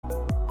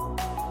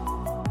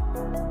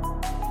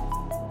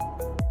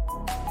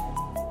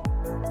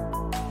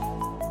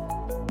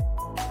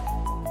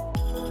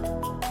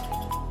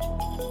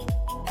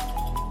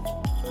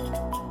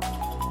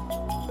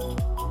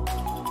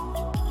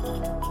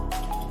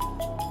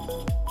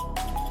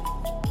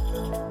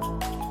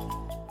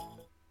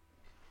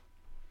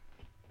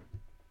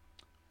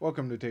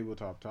Welcome to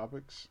Tabletop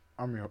Topics.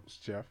 I'm your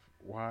host, Jeff.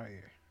 Why?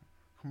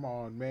 Come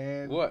on,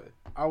 man. What?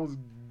 I was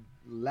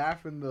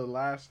laughing the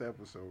last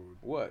episode.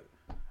 What?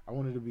 I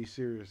wanted to be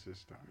serious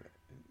this time.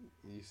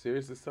 You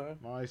serious this time?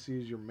 All I see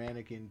is your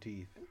mannequin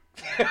teeth.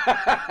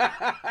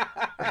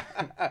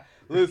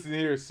 Listen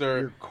here, sir.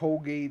 Your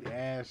Colgate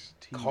ass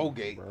teeth.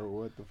 Colgate? Bro,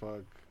 what the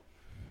fuck?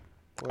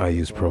 I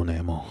use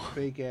Pronamel.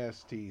 Fake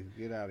ass teeth.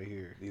 Get out of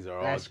here.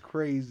 That's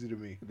crazy to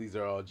me. These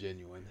are all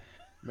genuine.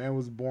 Man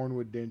was born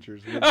with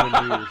dentures, with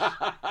veneers.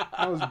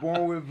 I was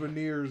born with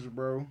veneers,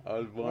 bro. I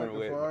was born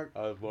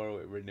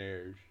with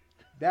veneers.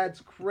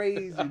 That's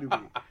crazy to me.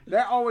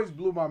 That always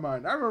blew my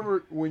mind. I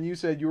remember when you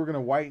said you were gonna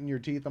whiten your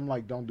teeth. I'm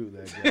like, don't do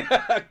that,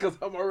 bro. Cause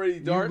I'm already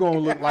dark. You're gonna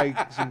look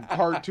like some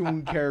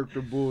cartoon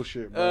character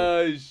bullshit, bro.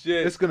 Oh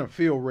shit! It's gonna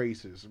feel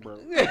racist, bro.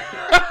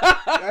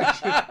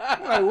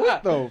 I'm like,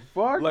 what the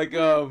fuck? Like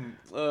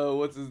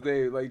what's his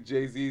name? Like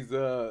Jay-Z's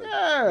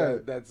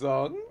that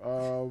song.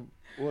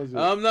 What was it?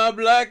 I'm not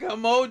black.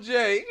 I'm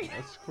OJ.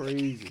 That's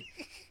crazy.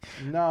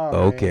 Nah.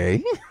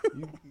 Okay.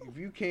 If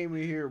you came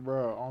in here,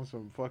 bro, on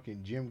some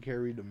fucking Jim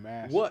Carrey the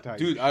Mask What, type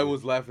dude? shit, I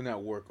was laughing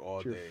at work all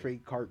with your day.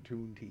 fake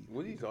cartoon teeth.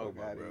 What are you talking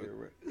about,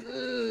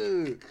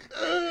 Here,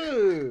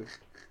 bro?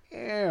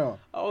 Damn.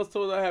 I was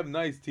told I have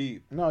nice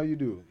teeth. No, you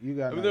do. You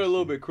got. I mean, nice they're a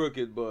little teeth. bit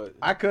crooked, but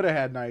I could have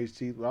had nice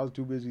teeth, but I was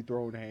too busy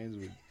throwing hands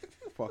with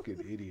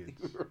fucking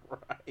idiots.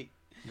 right.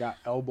 Got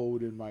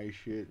elbowed in my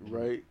shit.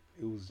 Right.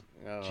 It was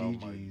Oh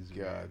GG's, my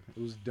God. man.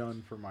 It was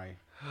done for my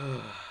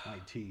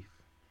teeth.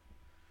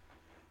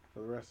 For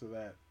the rest of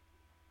that,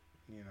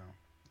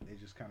 they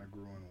just kind of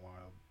grew in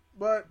wild.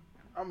 But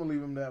I'm gonna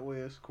leave them that way.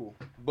 It's cool.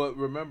 But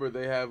remember,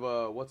 they have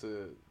what's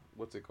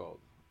it called?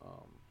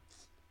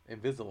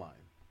 Invisalign.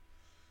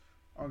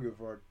 I don't give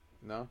a fuck.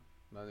 No,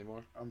 not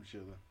anymore. I'm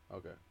chilling.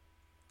 Okay.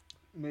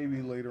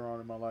 Maybe later on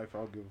in my life,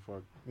 I'll give a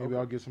fuck. Maybe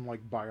I'll get some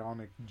like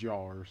bionic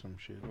jaw or some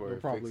shit. Where They'll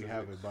it probably fixes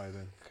have it. it by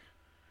then.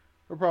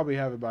 They'll probably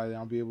have it by then.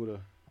 I'll be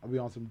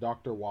on some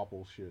Dr.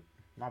 Wapple shit.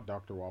 Not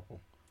Dr. Wapple.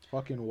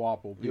 Fucking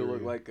Wapple. You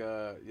Period.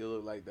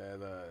 look like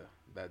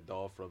that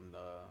doll from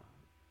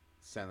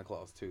Santa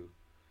Claus 2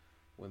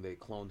 when they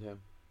cloned him.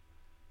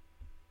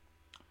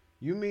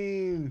 You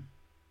mean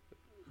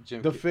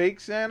Jim the Ca- fake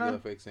Santa? Yeah, the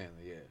fake Santa,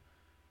 yeah,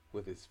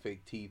 with his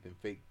fake teeth and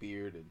fake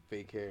beard and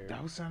fake hair.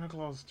 That was Santa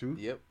Claus 2?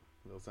 Yep,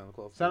 little Santa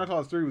Claus. Santa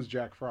Claus 3 was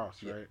Jack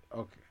Frost, Yeah. right?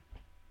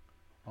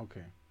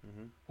 Okay.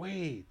 Mm-hmm.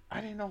 Wait,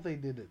 I didn't know they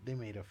did it. They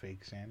made a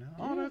fake Santa.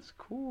 Oh, Yeah. that's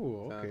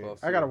cool. Santa Okay. Claus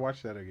I gotta 3.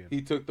 watch that again.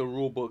 He took the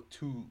rule book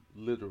too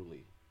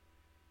literally.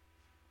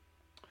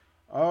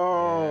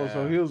 Oh, Yeah.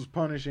 so he was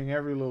punishing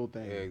every little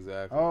thing. Yeah,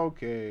 exactly.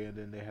 Okay, and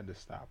then they had to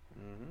stop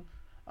him.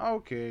 Mm-hmm.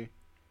 Okay.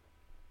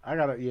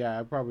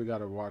 I probably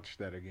gotta watch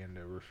that again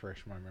to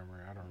refresh my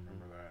memory. I don't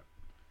remember that.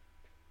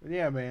 But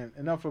yeah, man,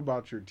 enough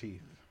about your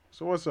teeth.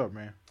 So what's up,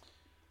 man?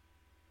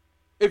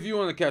 If you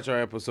want to catch our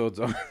episodes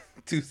on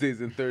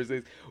Tuesdays and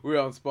Thursdays, we're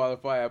on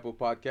Spotify, Apple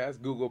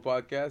Podcasts, Google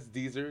Podcasts,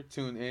 Deezer,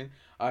 TuneIn,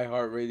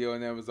 iHeartRadio,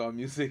 and Amazon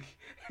Music.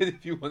 And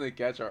if you want to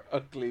catch our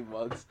ugly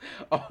mugs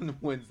on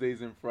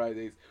Wednesdays and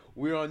Fridays,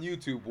 we're on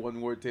YouTube,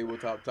 One Word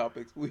Tabletop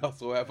Topics. We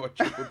also have our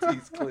Triple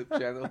T's Clip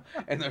channel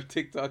and our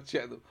TikTok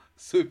channel.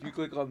 So if you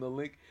click on the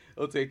link,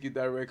 it'll take you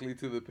directly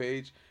to the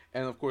page.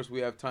 And of course, we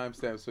have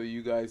timestamps so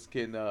you guys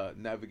can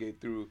navigate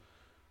through.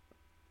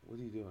 What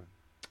are you doing?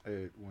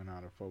 It went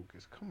out of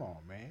focus. Come on,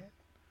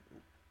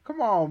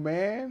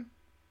 man.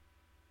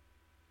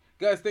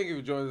 Guys, thank you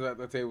for joining us at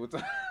the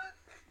tabletop.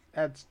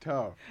 That's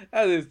tough.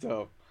 That is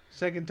tough.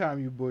 Second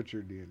time you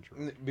butchered the intro.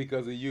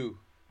 Because of you.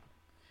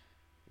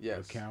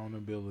 Yes.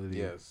 Accountability.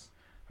 Yes.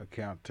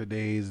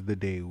 Today is the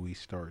day we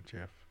start,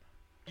 Jeff.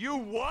 You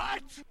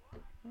what?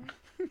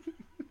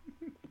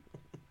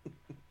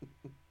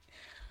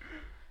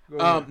 Go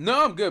ahead.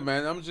 No, I'm good,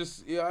 man. I'm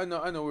just I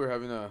know we were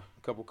having a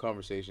couple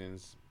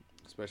conversations,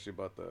 especially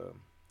about the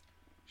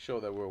show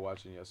that we were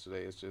watching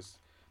yesterday. It's just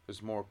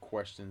there's more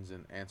questions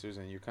and answers,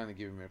 and you're kind of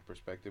giving me a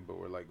perspective, but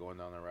we're like going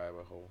down a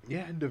rabbit hole.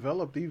 Yeah, it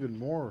developed even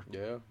more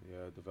Yeah,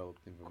 it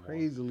developed even more.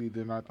 crazily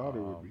than I thought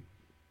it would be.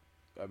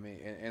 I mean,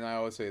 and I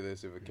always say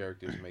this: if a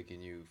character is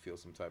making you feel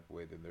some type of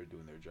way, then they're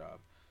doing their job.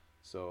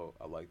 So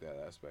I like that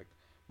aspect.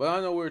 But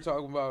I know we were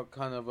talking about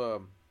kind of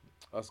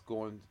us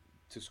going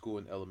to school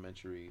in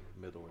elementary,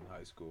 middle, and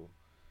high school,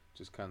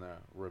 just kind of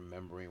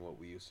remembering what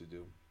we used to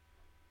do,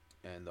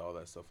 and all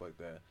that stuff like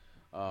that.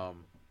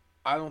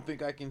 I don't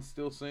think I can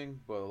still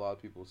sing, but a lot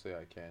of people say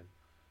I can.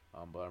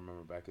 But I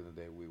remember back in the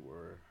day we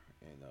were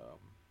in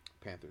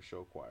Panther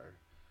Show Choir,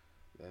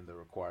 and the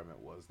requirement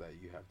was that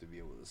you have to be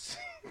able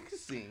to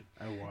sing.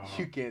 Oh, wow.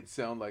 You can't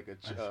sound like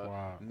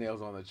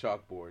nails on a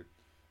chalkboard.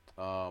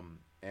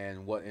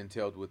 And what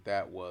entailed with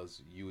that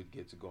was you would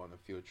get to go on a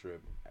field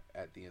trip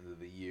at the end of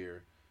the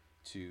year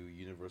to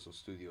Universal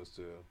Studios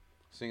to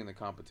sing in a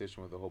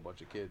competition with a whole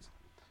bunch of kids.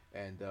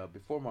 And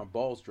before my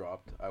balls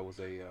dropped, I was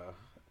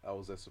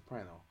a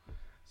soprano.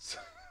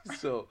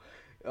 So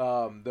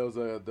there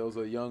was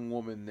a young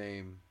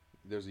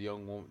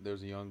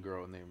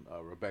girl named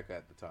Rebecca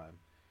at the time,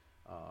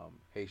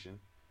 Haitian.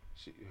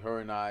 Her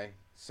and I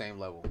same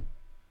level.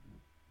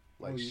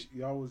 Like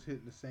y'all was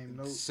hitting the same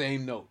notes.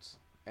 Same notes,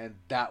 and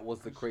that was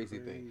the That's crazy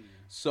crazy. thing.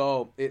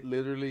 So it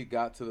literally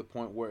got to the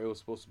point where it was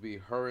supposed to be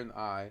her and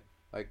I.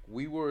 Like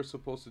we were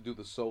supposed to do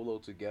the solo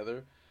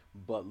together,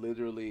 but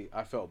literally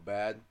I felt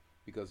bad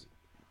because,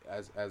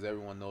 as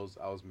everyone knows,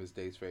 I was Miss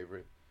Day's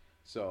favorite.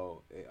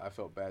 So I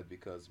felt bad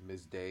because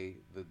Miss Day,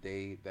 the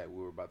day that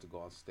we were about to go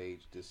on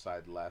stage,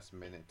 decided last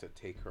minute to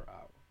take her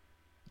out.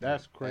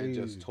 That's crazy.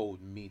 And just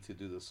told me to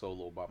do the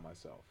solo by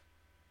myself.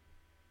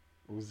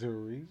 Was there a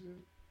reason?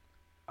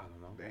 I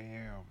don't know.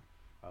 Damn.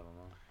 I don't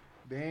know.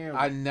 Damn.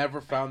 I never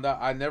found out.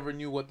 I never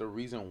knew what the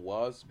reason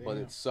was, but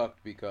Damn. it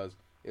sucked because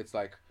it's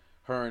like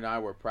her and I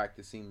were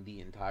practicing the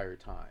entire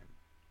time.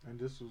 And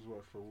this was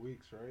what, for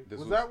weeks, right? This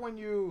Was was- that when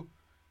you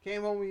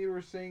came home and you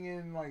were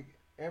singing like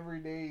every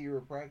day you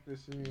were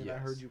practicing? And I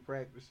Yes. heard you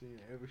practicing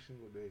every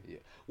single day. Yeah.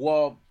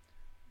 Well,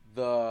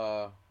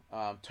 the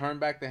Turn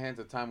Back the Hands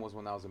of Time was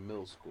when I was in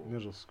middle school.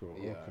 Middle school.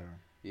 Yeah. Okay.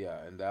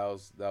 Yeah, and that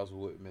was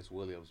with Miss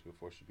Williams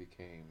before she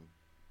became.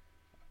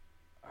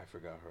 I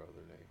forgot her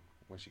other name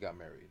when she got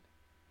married.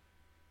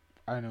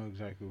 I know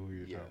exactly who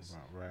you're Yes.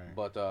 talking about, right?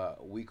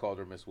 But we called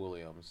her Miss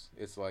Williams.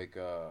 It's like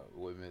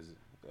with Ms.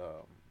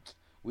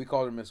 We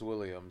called her Miss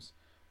Williams,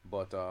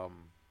 but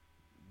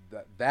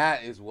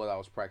that is what I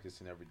was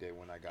practicing every day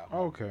when I got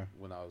home. Okay.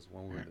 When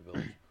we were in the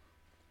village.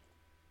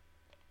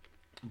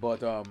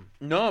 But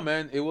no,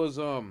 man, it was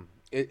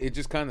it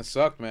just kind of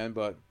sucked, man.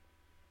 But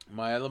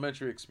my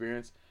elementary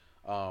experience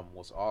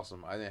was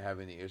awesome. I didn't have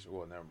any issue.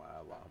 Well, never mind.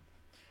 I lied.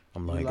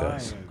 I'm You lying,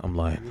 guys. lying. I'm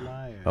lying. You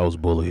lying. I was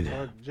bullied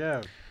Fuck,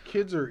 Jeff.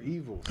 Kids are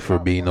evil. for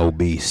Stop being lying.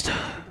 obese. Get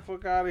the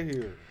fuck out of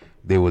here.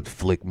 They would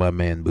flick my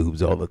man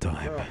boobs all the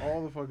time. Bro,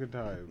 all the fucking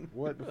time.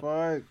 What the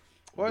fuck?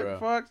 What the Bruh.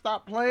 fuck?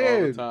 Stop All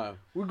playing. the time.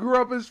 We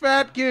grew up as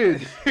fat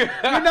kids. You're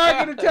not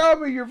gonna tell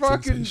me your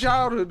fucking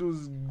childhood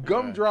was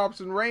gumdrops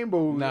and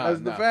rainbows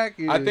as the fat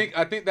kid.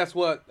 I think that's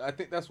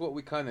what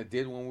we kind of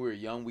did when we were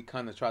young. We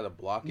kind of try to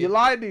block it. You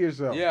lied to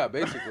yourself. Yeah,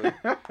 basically.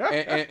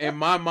 and in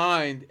my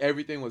mind,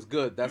 everything was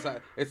good. That's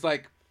not. It's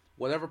like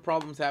whatever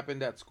problems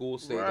happened at school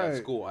stayed at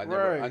school. I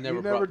never You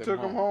never brought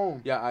took them home.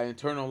 Yeah, I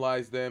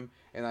internalized them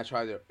and I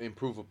tried to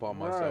improve upon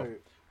myself,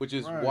 Right. which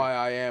is Right. why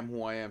I am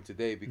who I am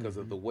today because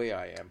of the way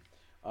I am.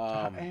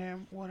 I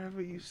am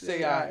whatever you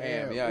say I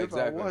am. Yeah, if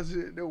exactly. I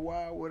wasn't, then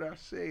why would I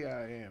say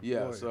I am?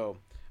 Yeah, Boy. so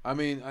I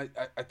mean,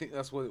 I think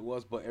that's what it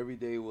was. But every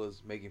day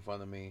was making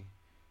fun of me,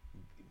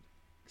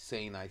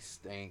 saying I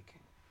stank,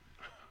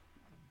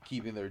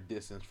 keeping their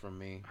distance from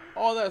me,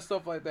 all that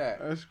stuff like that.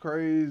 That's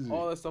crazy.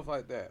 All that stuff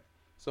like that.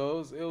 So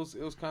it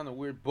was kind of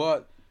weird.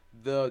 But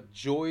the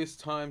joyous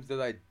times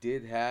that I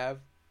did have,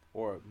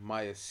 or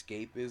my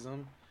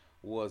escapism,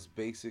 was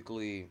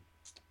basically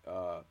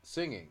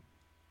singing,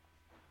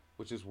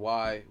 which is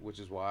why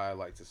I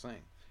like to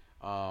sing.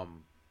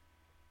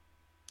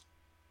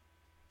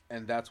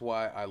 And that's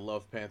why I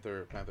love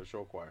Panther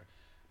Show Choir.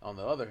 On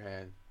the other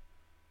hand,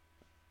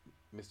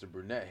 Mr.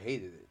 Burnett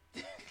hated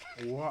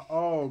it. What?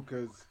 Oh,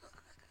 because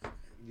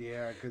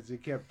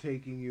it kept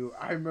taking you.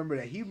 I remember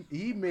that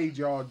he made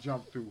y'all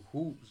jump through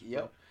hoops. Bro.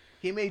 Yep.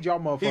 He made y'all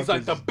motherfuckers. He's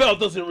like, the bell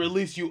doesn't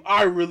release you,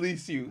 I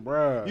release you.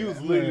 Bruh, He was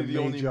that literally man the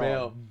made only y'all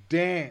male.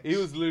 dance. He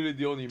was literally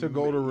the only to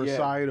go to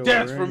recital.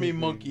 Dance or for me, anything.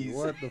 monkeys.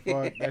 What the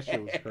fuck? That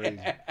shit was crazy.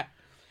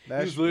 He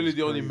was literally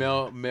the only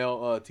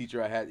male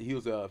teacher I had. He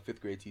was a 5th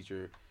grade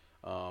teacher,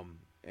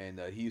 and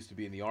he used to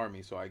be in the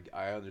army, so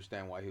I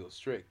understand why he was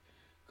strict,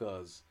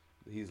 because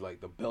he's like,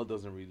 the bell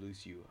doesn't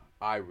release you,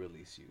 I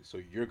release you, so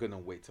you're gonna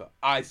wait till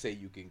I say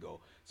you can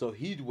go. So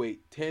he'd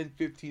wait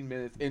 10-15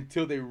 minutes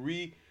until they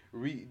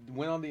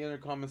went on the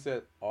intercom and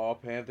said, all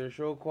Panther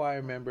Show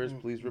Choir members,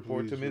 please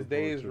report to Miss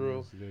Days'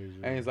 room.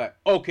 And he's like,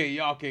 okay,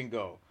 y'all can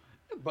go.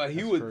 But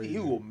he was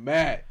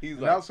mad. He's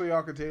and like, also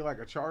y'all could take like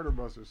a charter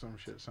bus or some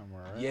shit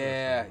somewhere, right?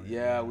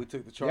 yeah, we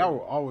took the charter. Y'all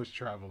were always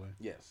traveling.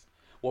 Yes.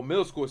 Well,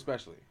 middle school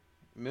especially.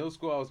 Middle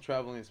school I was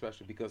traveling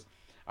especially because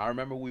I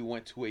remember we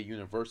went to a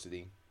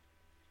university.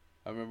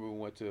 I remember we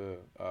went to.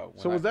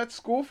 So was that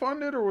school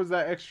funded or was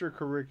that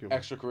extracurricular?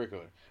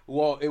 Extracurricular.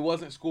 Well, it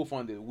wasn't school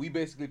funded. We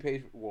basically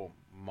paid. Well,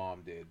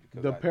 mom did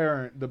because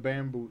not the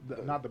band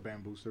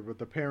booster, but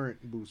the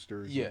parent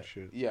boosters. Yeah, and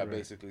shit. yeah, Right.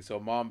 basically. So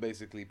mom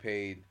basically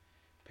paid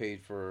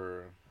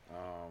for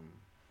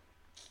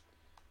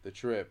the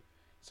trip.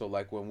 So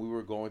like when we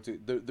were going to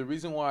the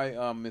reason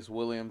why Miss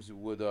Williams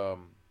would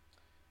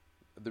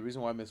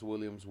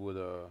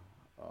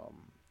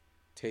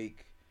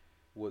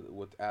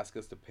would ask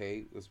us to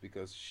pay was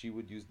because she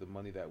would use the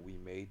money that we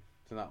made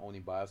to not only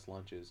buy us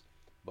lunches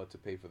but to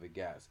pay for the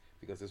gas,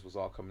 because this was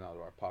all coming out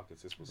of our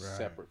pockets. This was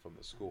separate from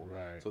the school.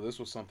 Right. So this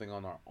was something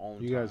on our own.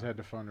 You guys had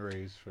to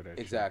fundraise for that.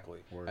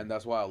 Exactly. Shit. And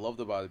that's why I loved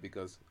about it,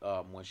 because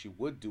when she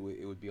would do it,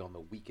 it would be on the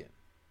weekend.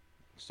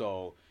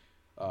 So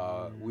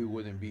we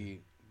wouldn't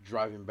be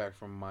driving back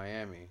from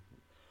Miami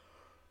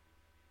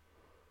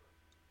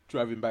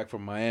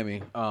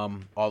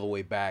all the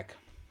way back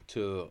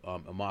to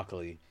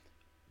Immokalee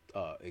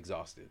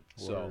exhausted.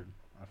 Word. So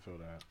I feel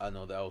that. I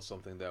know that was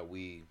something that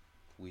we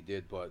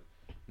did, but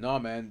No,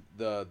 man.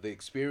 The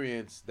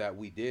experience that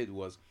we did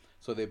was,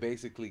 so they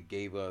basically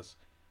gave us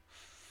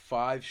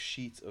 5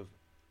 sheets of,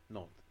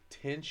 no,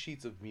 10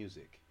 sheets of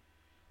music,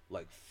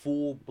 like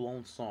full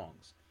blown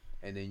songs,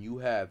 and then you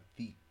have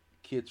the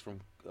kids from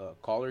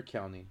Collier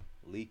County,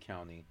 Lee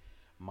County,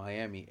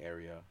 Miami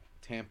area,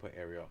 Tampa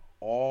area,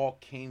 all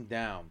came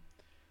down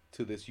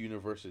to this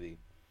university,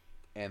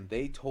 and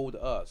they told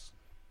us,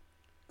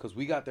 because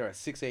we got there at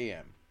 6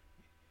 a.m.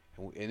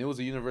 And it was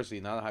a university,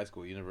 not a high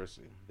school,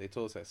 university. They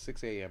told us at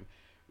 6 a.m.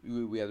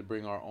 We had to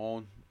bring our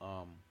own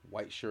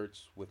white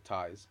shirts with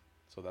ties.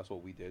 So that's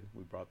what we did.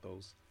 We brought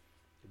those.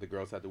 The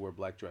girls had to wear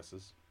black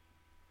dresses.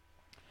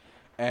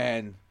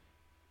 And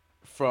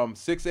from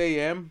 6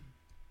 a.m.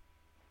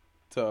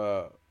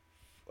 to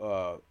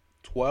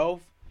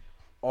 12,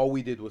 all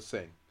we did was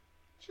sing.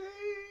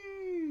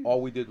 Jeez.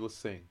 All we did was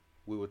sing.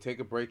 We would take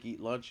a break, eat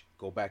lunch,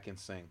 go back and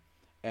sing.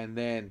 And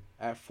then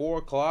at 4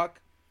 o'clock,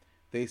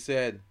 they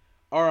said,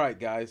 all right,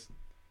 guys,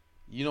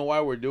 you know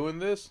why we're doing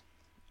this?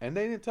 And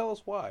they didn't tell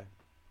us why.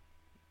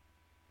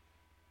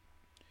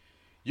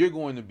 You're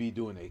going to be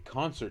doing a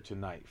concert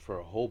tonight for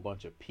a whole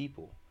bunch of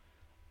people.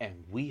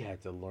 And we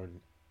had to learn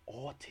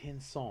all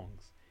 10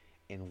 songs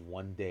in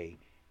one day.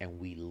 And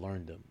we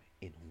learned them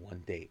in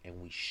one day.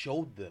 And we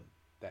showed them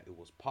that it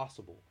was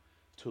possible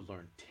to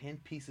learn 10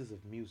 pieces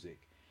of music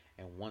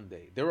in one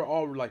day. They were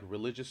all like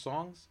religious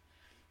songs,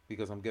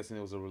 because I'm guessing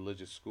it was a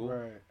religious school.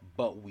 Right.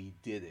 But we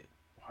did it.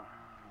 Wow.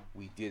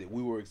 We did it.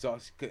 We were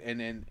exhausted, and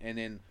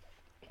then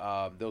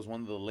there was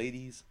one of the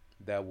ladies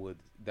that would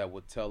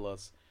tell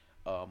us,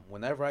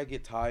 whenever I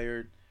get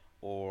tired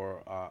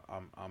or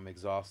I'm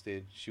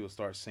exhausted, she would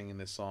start singing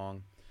this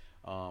song,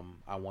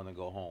 I want to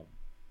go home.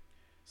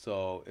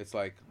 So it's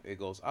like, it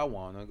goes, I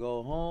want to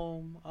go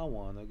home, I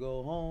want to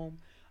go home,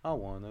 I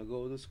want to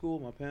go to school,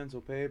 my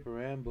pencil, paper,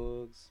 and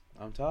books.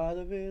 I'm tired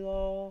of it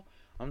all,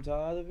 I'm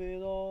tired of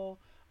it all.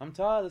 I'm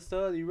tired of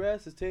study,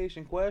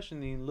 recitation,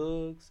 questioning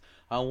looks.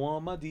 I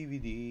want my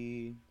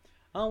DVD.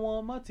 I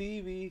want my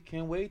TV.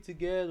 Can't wait to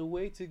get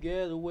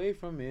away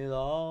from it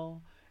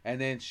all. And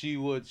then she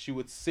would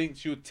sing.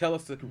 She would tell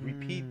us to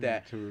repeat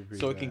that,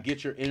 so it can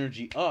get your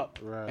energy up.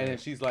 Right. And then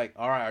she's like,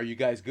 "All right, are you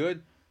guys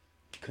good?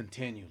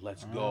 Continue.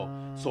 Let's go."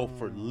 So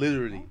for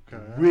literally,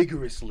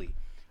 rigorously,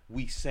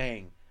 we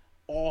sang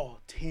all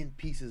 10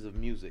 pieces of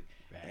music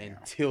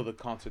until the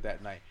concert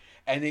that night.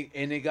 And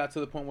it got to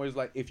the point where it's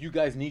like, if you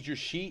guys need your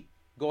sheet,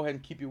 go ahead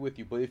and keep it with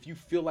you. But if you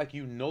feel like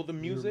you know the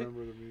music,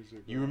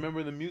 you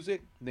remember the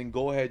music, then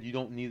go ahead. You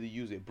don't need to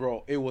use it,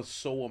 bro. It was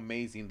so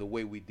amazing the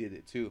way we did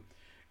it too,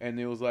 and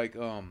it was like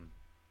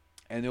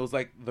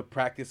the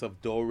practice of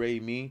do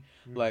re mi,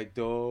 like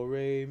do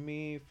re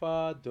mi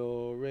fa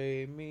do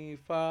re mi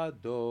fa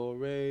do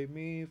re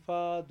mi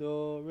fa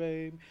do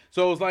re mi.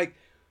 So it was like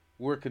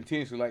we're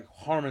continuously like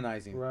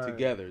harmonizing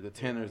together, the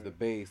tenors, the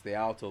bass, the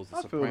altos,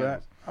 the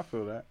sopranos. I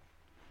feel that.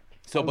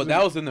 So, but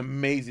that was an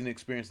amazing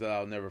experience that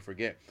I'll never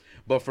forget.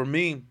 But for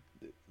me,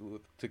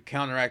 to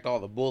counteract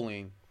all the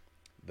bullying,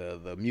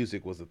 the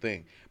music was the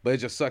thing. But it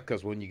just sucked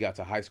because when you got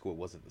to high school, it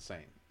wasn't the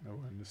same. It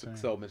wasn't the same.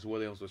 So Miss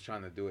Williams was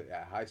trying to do it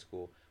at high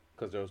school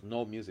because there was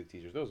no music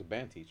teachers. There was a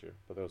band teacher,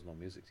 but there was no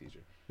music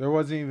teacher. There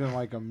wasn't even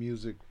like a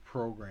music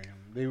program.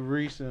 They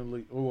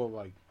recently,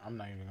 I'm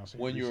not even gonna say.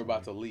 When you were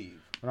about to leave.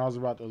 When I was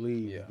about to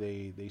leave,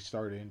 they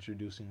started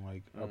introducing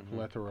like a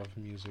plethora of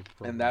music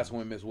programs. And that's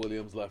when Miss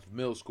Williams left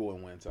middle school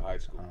and went to high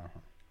school.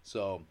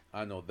 So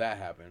I know that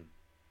happened.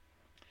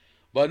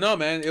 But no,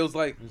 man, it was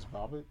like Miss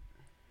Bobbitt.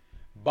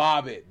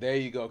 Bobbitt, there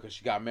you go, because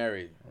she got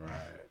married. Right.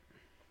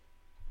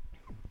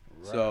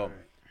 So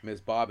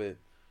Miss Bobbitt,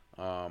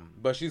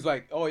 but she's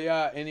like, oh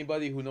yeah,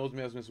 anybody who knows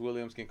me as Miss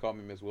Williams can call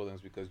me Miss Williams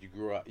because you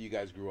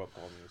guys grew up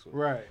calling me Miss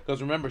Williams. Right. Because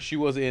remember, she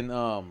was in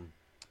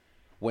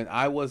when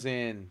I was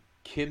in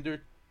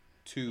kinder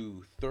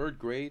to 3rd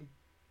grade,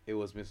 it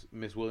was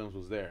Miss Williams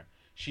was there.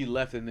 She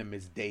left and then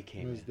Miss Day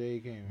came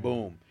in.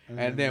 Boom.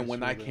 And then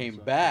when I came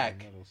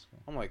back,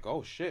 I'm like,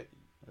 oh shit,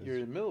 you're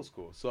in middle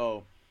school.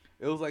 So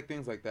it was like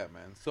things like that,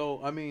 man. So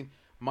I mean,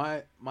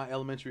 my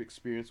elementary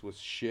experience was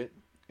shit,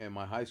 and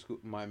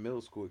my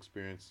middle school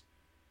experience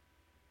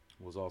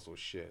was also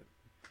shit.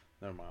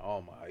 Never mind,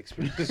 all my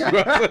experiences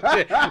were also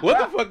shit. What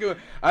the fuck?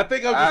 I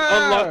think I'm just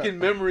unlocking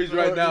memories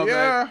right now,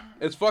 man.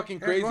 It's fucking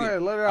crazy. Go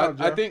ahead, let it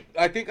out,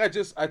 I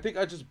think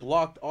I just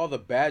blocked all the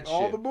bad shit.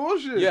 All the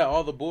bullshit. Yeah,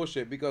 all the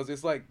bullshit, because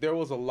it's like there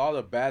was a lot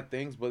of bad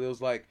things, but it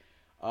was like,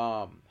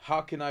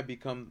 how can I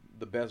become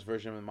the best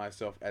version of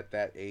myself at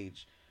that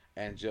age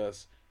and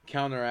just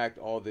counteract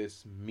all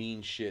this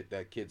mean shit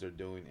that kids are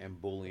doing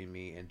and bullying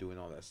me and doing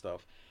all that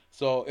stuff.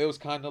 So it was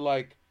kind of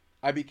like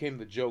I became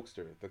the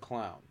jokester, the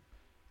clown.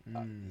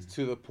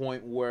 To the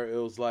point where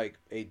it was like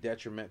a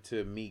detriment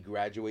to me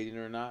graduating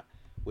or not,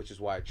 which is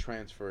why I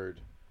transferred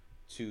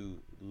to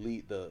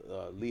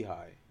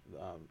Lehigh,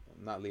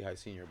 not Lehigh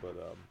Senior, but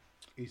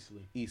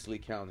East Lee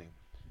County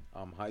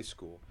High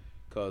School,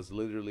 because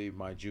literally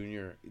my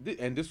junior,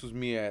 and this was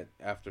me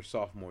after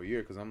sophomore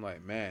year, because I'm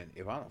like, man,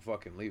 if I don't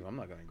fucking leave, I'm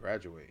not gonna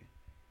graduate.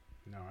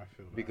 No, I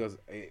feel that. Because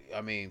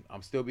I mean,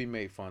 I'm still being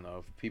made fun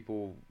of.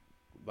 People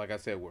like I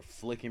said, were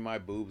flicking my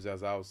boobs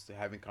as I was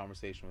having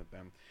conversation with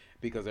them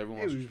because It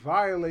everyone's was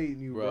violating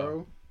you,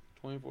 bro.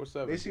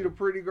 24/7. They see the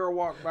pretty girl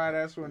walk by.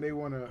 That's when they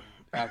want to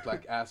act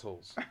like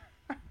assholes.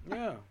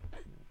 Yeah,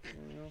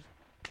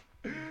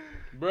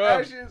 bro.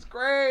 That shit's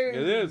crazy.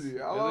 It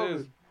is. I love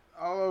it.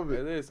 I love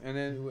it. It is, and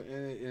then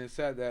and it's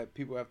sad that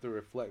people have to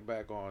reflect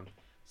back on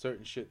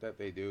certain shit that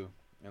they do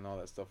and all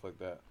that stuff like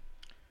that.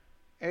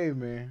 Hey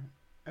man,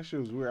 that shit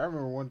was weird. I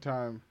remember one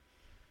time.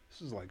 This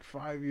was like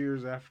 5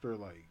 years after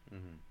like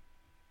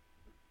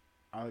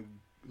I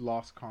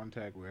lost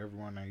contact with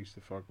everyone I used to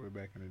fuck with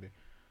back in the day.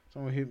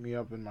 Someone hit me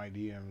up in my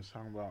DMs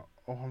talking about,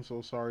 "Oh, I'm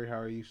so sorry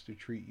how I used to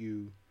treat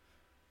you.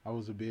 I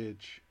was a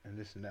bitch and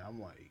this and that." I'm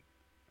like,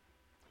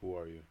 who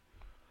are you?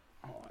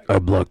 I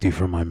blocked you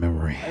from my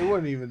memory. It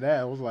wasn't even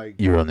that. It was like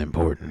You're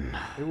unimportant.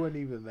 It wasn't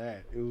even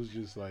that. It was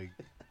just like,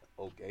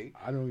 okay,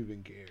 I don't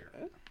even care.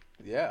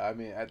 Yeah, I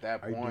mean at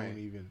that point,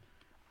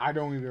 I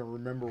don't even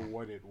remember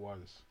what it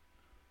was.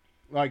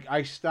 Like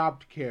I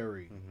stopped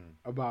caring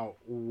about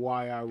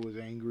why I was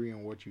angry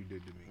and what you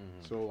did to me.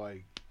 So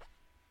like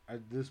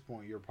at this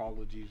point, your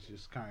apologies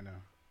just kind of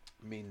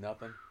mean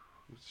nothing.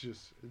 It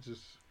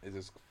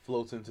just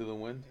floats into the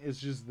wind. It's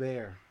just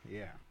there.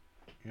 Yeah,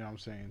 you know what I'm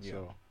saying. Yeah.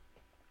 So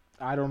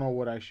I don't know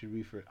what I should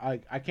be for.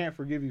 I can't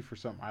forgive you for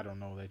something I don't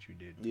know that you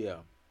did. Yeah.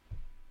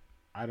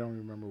 I don't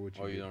remember what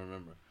you did. Oh, you don't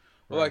remember.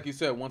 Well, like you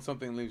said, once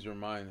something leaves your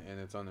mind and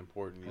it's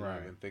unimportant, you don't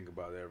even think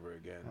about it ever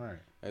again. Right.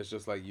 It's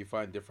just like you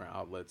find different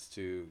outlets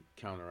to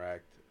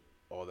counteract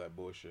all that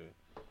bullshit.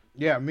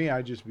 Yeah, me,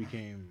 I just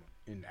became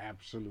an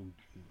absolute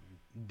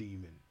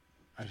demon.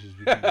 I just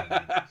became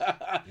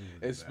a demon.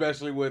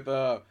 Especially with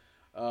it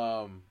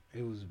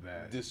was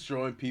bad.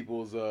 Destroying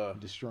people's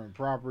destroying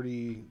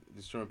property,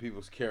 destroying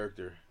people's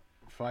character,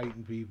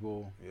 fighting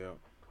people. Yeah.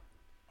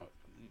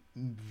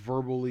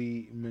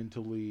 Verbally,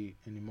 mentally,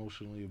 and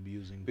emotionally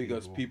abusing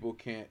because people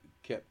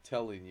kept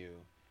telling you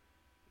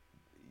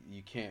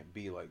can't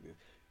be like this.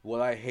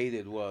 What I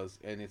hated was,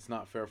 and it's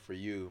not fair for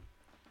you.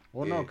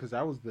 Well, no, because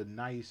I was the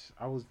nice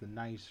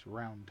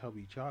round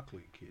tubby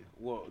chocolate kid.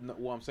 Well, no,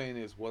 what I'm saying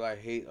is, what I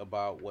hate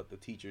about what the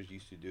teachers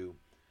used to do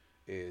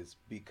is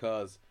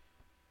because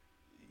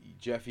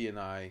Jeffy and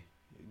I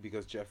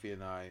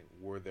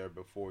were there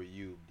before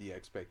you, the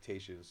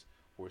expectations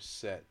were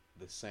set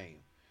the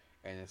same,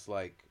 and it's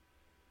like,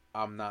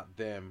 I'm not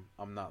them,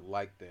 I'm not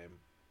like them.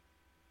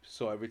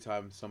 So every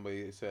time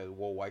somebody said,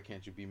 well, why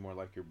can't you be more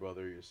like your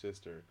brother or your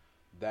sister,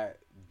 that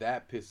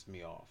pissed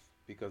me off,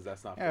 because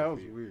that's not fair for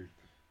you. Weird.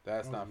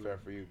 That's not fair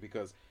for you,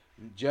 because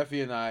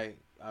Jeffy and I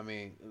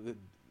mean,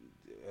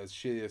 as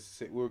shitty as to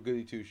say, we were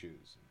goody two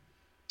shoes.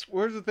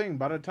 Well, here's the thing,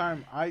 by the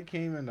time I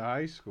came into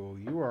high school,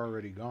 you were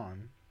already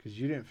gone, because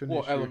you didn't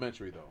finish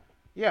elementary though.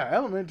 Yeah,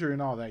 elementary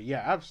and all that.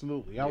 Yeah,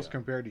 absolutely. I was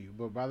compared to you.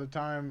 But by the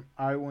time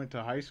I went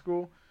to high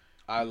school,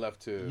 I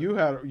left too.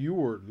 You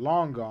were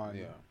long gone.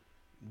 Yeah.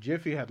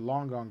 Jiffy had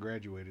long gone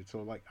graduated.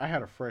 So like I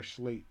had a fresh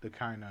slate to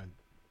kind of.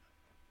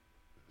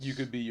 You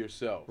could be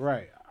yourself.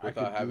 Right.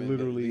 Without I could having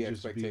literally the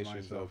just be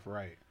expectations myself.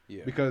 Right.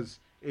 Yeah. Because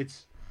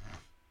it's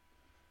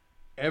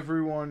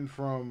everyone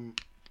from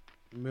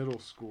middle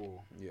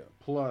school. Yeah.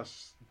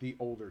 Plus the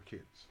older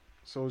kids.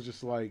 So it's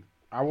just like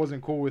I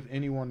wasn't cool with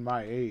anyone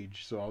my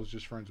age, so I was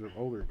just friends with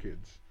older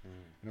kids.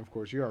 And of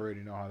course, you already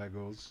know how that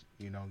goes.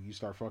 You know, you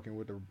start fucking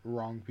with the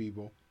wrong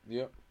people.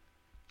 Yep.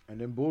 And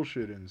then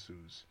bullshit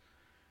ensues.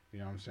 You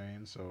know what I'm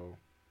saying? So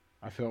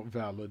I felt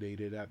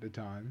validated at the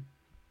time.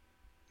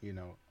 You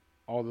know,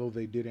 although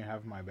they didn't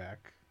have my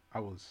back, I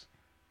was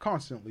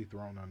constantly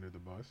thrown under the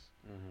bus.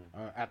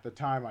 At the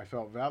time, I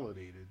felt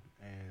validated.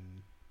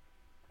 And,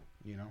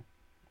 you know,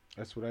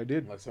 that's what I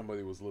did. Like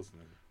somebody was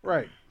listening.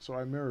 Right. So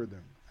I mirrored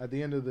them. At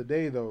the end of the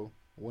day, though,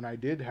 when I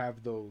did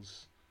have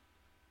those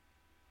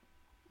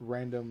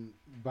random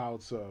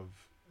bouts of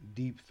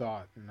deep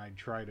thought and I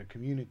try to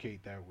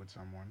communicate that with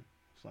someone,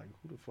 it's like,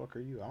 who the fuck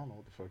are you? I don't know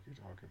what the fuck you're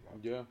talking about.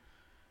 Yeah.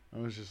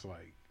 I was just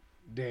like,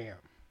 damn.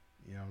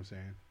 You know what I'm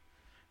saying?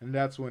 And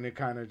that's when it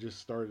kind of just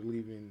started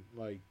leaving,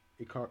 like,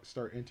 it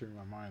started entering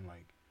my mind,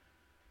 like,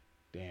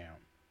 damn.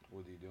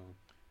 What are you doing?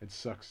 It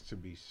sucks to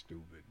be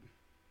stupid.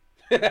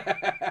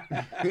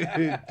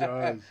 It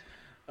does.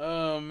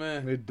 Oh,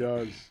 man. It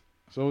does.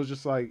 So it was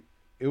just like,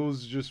 it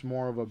was just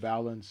more of a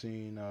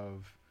balancing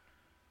of,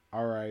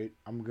 all right,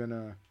 I'm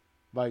gonna,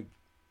 like,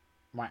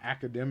 my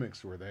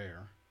academics were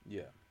there.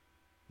 Yeah.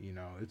 You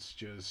know, it's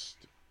just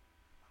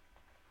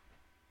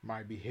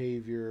my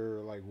behavior,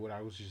 like what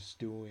I was just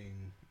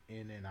doing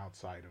in and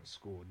outside of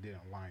school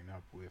didn't line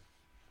up with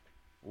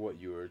what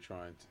you were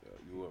trying to,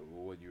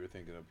 what you were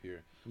thinking up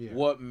here. Yeah.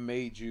 What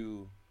made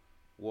you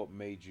want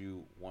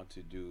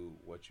to do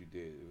what you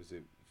did? Was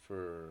it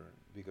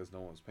because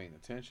no one was paying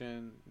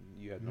attention?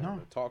 You had no one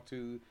to talk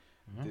to?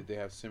 No. Did they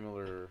have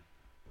similar?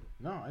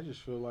 No, I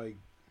just feel like,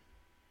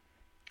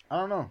 I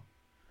don't know.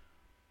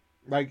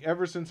 Like,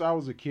 ever since I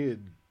was a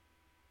kid,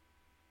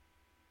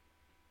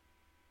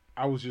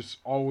 I was just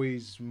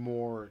always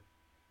more,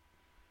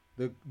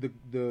 the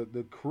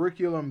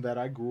curriculum that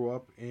I grew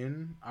up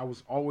in, I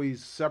was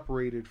always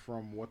separated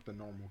from what the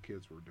normal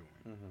kids were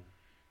doing.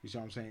 You see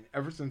what I'm saying?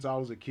 Ever since I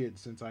was a kid,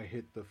 since I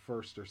hit the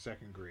first or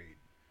second grade,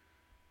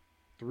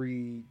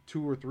 2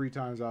 or 3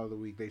 times out of the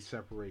week, they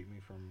separate me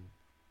from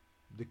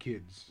the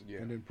kids Yeah.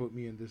 and then put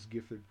me in this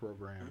gifted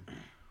program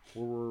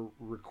where we're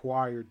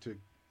required to,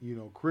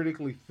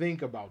 critically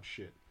think about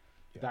shit,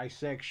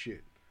 dissect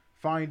shit,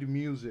 find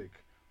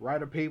music,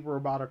 write a paper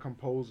about a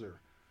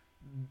composer,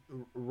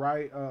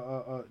 write,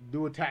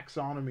 do a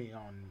taxonomy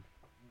on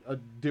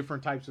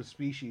different types of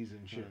species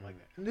and shit like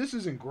that. And this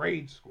is in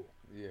grade school.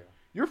 Yeah.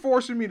 You're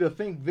forcing me to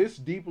think this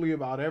deeply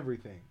about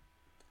everything.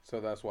 So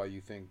that's why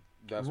you think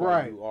that's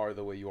why you are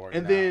the way you are.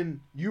 And now.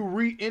 then you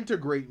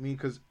reintegrate me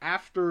because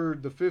after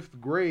the 5th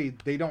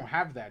grade, they don't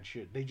have that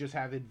shit. They just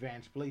have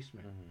advanced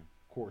placement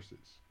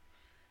courses.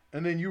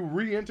 And then you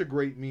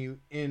reintegrate me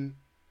in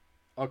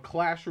a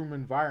classroom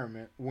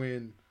environment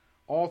when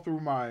all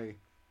through my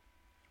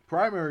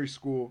primary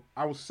school,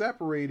 I was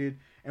separated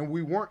and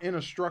we weren't in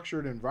a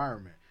structured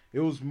environment.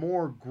 It was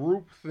more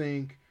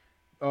groupthink,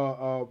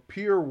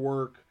 peer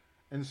work,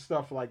 and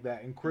stuff like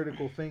that, and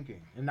critical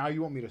thinking. And now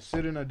you want me to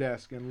sit in a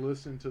desk and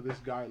listen to this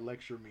guy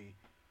lecture me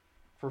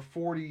for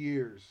 40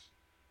 years,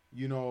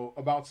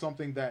 about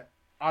something that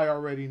I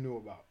already knew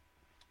about.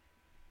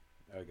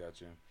 I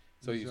got you.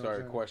 So you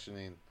started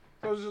questioning.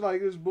 So I was just like,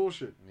 this is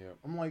bullshit. Yeah.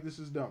 I'm like, this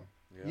is dumb.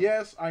 Yeah.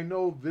 Yes, I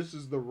know this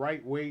is the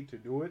right way to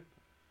do it.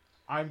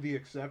 I'm the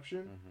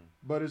exception.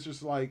 But it's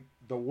just like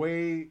the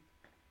way.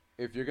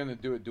 If you're going to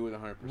do it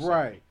 100%.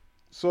 Right.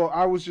 So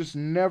I was just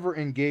never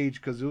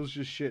engaged because it was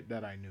just shit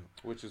that I knew.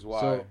 Which is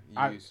why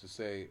you used to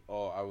say,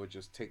 "Oh, I would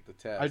just take the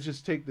test." I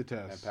just take the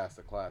test and pass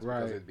the class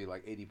because it'd be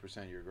like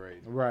 80% of your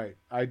grade. Right.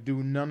 I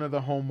do none of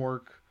the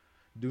homework,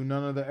 do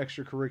none of the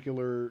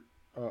extracurricular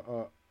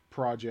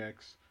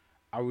projects.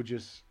 I would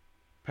just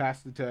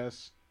pass the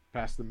test,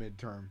 pass the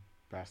midterm,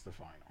 pass the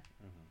final,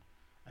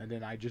 and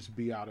then I just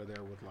be out of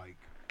there with like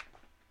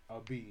a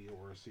B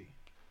or a C.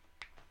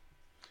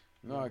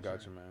 No, I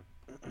got you,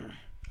 man.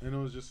 And it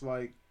was just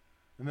like.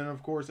 And then,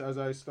 of course, as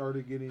I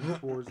started getting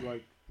towards,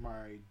 like,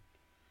 my...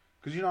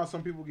 Because, how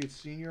some people get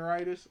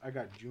senioritis? I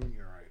got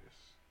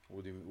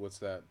junioritis. What's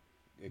that?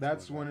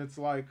 That's when it's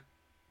like,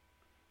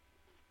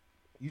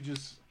 you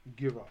just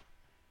give up.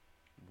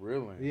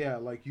 Really? Yeah,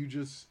 like, you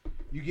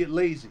get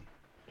lazy.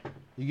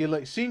 You get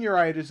like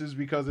senioritis is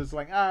because it's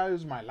like, this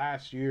is my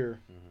last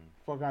year.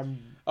 Fuck,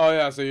 Oh,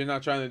 yeah, so you're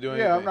not trying to do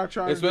anything. Yeah, I'm not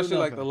trying to do Especially,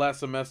 like, nothing. the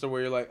last semester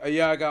where you're like,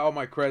 I got all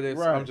my credits.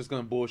 Right. I'm just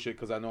going to bullshit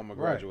because I know I'm going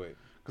to graduate.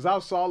 Because I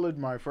was solid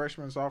my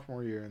freshman,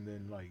 sophomore year, and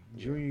then, like,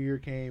 junior year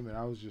came, and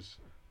I was just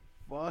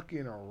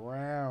fucking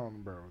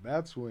around, bro.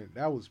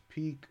 That was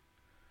peak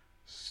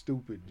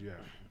stupid Jeff.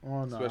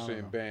 Oh, no, Especially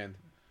in band.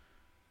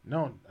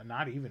 No,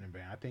 not even in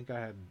band. I think I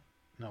had...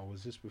 No,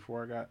 was this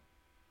before I got...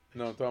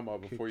 No, I'm talking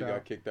about before you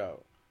got kicked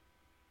out.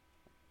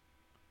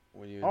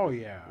 When you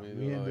me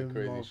and them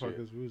motherfuckers,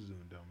 shit. we was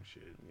doing dumb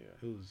shit.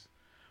 Yeah. It was...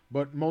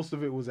 But most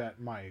of it was at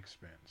my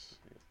expense.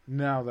 Yeah.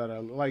 Now that I...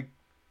 Like...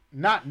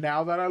 Not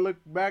now that I look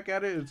back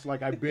at it, it's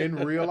like I've been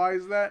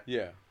realized that.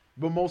 Yeah.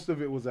 But most of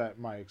it was at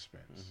my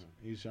expense.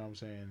 You see what I'm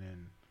saying?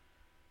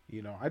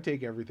 And, I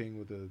take everything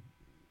with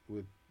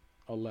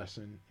a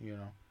lesson,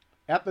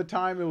 At the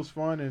time, it was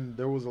fun, and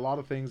there was a lot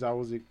of things I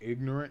was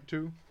ignorant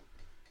to.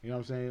 You know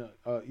what I'm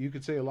saying? You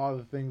could say a lot of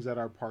the things that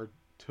I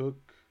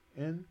partook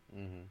in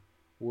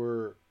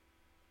were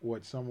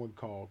what some would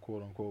call,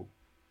 quote-unquote,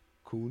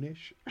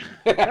 coonish.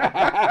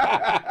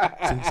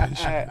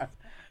 Sensational.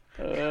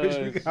 Because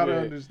you gotta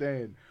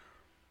understand,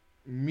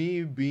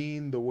 me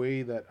being the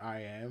way that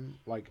I am,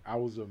 like, I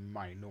was a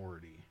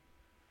minority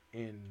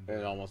in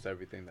almost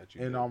everything that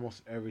you did. In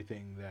almost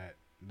everything that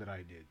I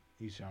did.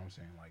 You see what I'm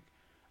saying? Like,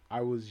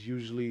 I was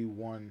usually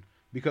one,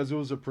 because it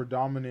was a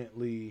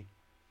predominantly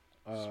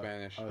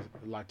Spanish,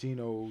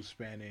 Latino,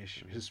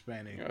 Spanish,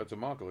 Hispanic. Yeah, it's a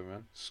Immokalee,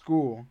 man.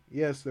 School.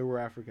 Yes, there were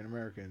African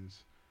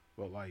Americans,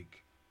 but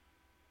like,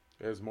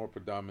 it was more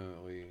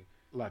predominantly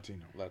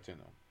Latino.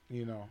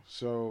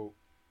 So.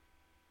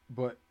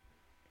 But,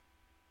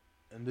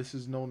 and this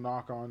is no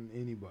knock on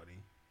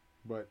anybody,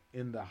 but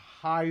in the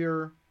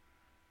higher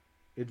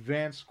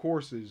advanced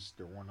courses,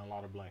 there weren't a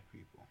lot of black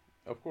people.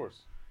 Of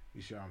course.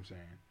 You see what I'm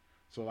saying?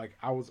 So, like,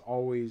 I was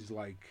always,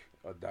 like...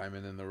 A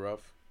diamond in the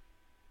rough?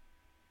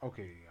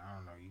 Okay, I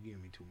don't know. You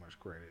give me too much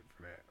credit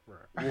for that,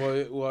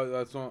 bro. Well,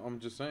 that's what I'm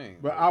just saying.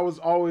 But I was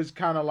always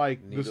kind of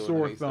like the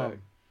sore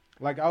thumb.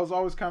 Like, I was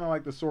always kind of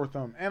like the sore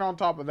thumb. And on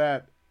top of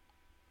that,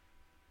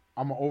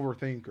 I'm an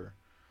overthinker.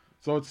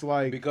 So it's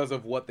like... Because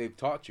of what they've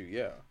taught you,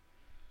 yeah.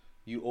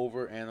 You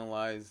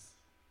overanalyze.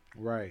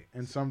 Right.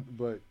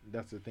 But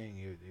that's the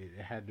thing.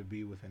 It had to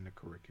be within the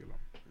curriculum.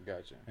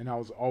 Gotcha. And I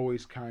was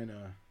always kind of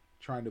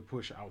trying to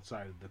push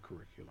outside of the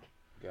curriculum.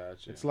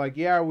 Gotcha. It's like,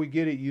 yeah, we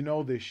get it. You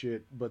know this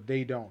shit, but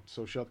they don't.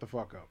 So shut the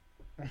fuck up.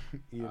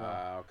 You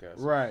know? Okay.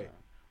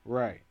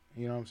 Right.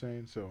 You know what I'm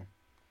saying? So,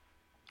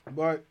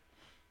 but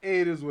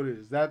it is what it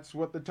is. That's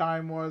what the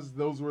time was.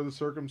 Those were the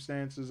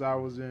circumstances I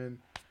was in.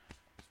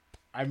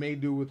 I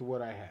made do with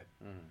what I had.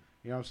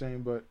 You know what I'm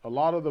saying? But a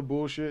lot of the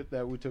bullshit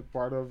that we took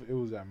part of, it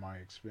was at my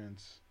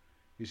expense.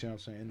 You see what I'm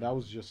saying? And that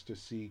was just to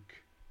seek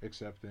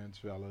acceptance,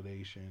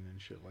 validation, and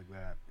shit like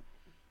that.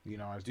 You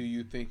know, Do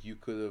you think you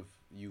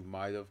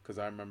might have? Because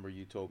I remember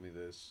you told me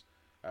this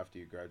after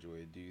you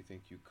graduated. Do you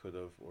think you could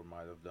have or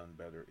might have done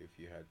better if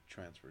you had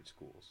transferred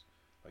schools,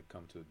 like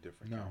come to a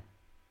different? No,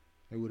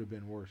 it would have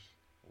been worse.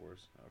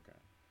 Worse. Okay.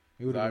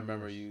 It would I have been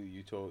remember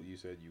worse. you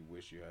said you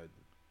wish you had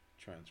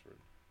transferred.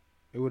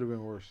 It would have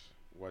been worse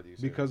Why do you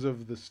say because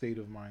of the state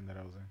of mind that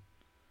I was in.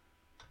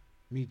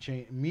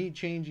 Me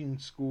changing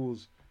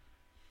schools.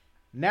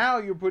 Now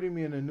you're putting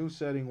me in a new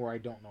setting where I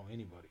don't know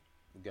anybody.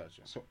 that?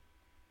 Gotcha. So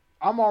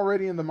I'm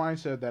already in the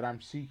mindset that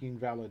I'm seeking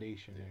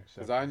validation.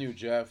 Because I knew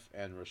Jeff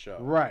and Rochelle.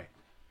 Right.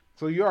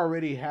 So you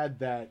already had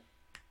that.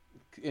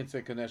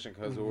 Instant connection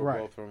because we were Right.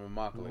 both from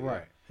Immokalee.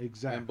 Right. Yeah.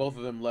 Exactly. And both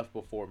of them left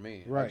before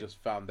me. Right. I just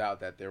found out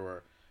that they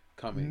were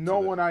coming.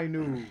 No to one I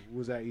knew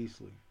was at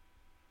Eastleigh.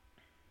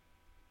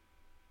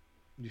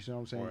 You see what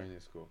I'm saying? or in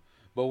this school.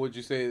 But would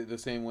you say the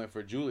same went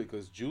for Julie?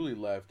 Because Julie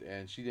left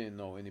and she didn't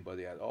know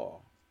anybody at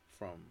all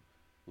from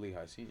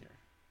Lehigh Senior.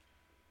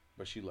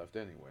 But she left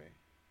anyway.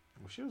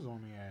 Well, she was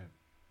only at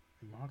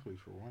Immokalee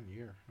for 1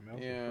 year. I mean, that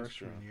was Yeah, her that's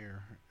freshman true.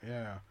 year.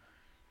 Yeah.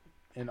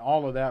 And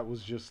all of that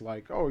was just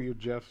like, oh, you're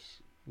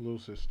Jeff's little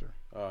sister.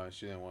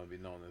 She didn't want to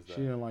be known as that.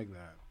 She didn't like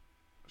that.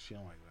 She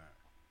didn't like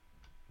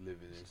that.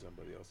 Living in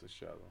somebody else's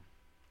shadow.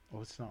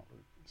 Oh, it's not.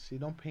 See,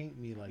 don't paint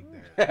me like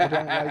that. I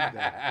don't like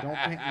that. Don't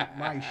paint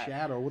my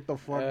shadow. What the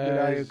fuck did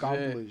I Shit.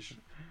 accomplish?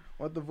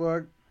 What the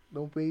fuck?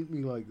 Don't paint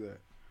me like that.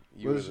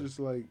 You But were it's just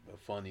like, the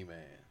funny man.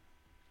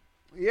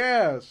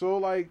 yeah. So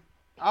like,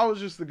 I was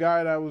just the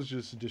guy that was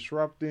just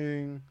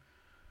disrupting,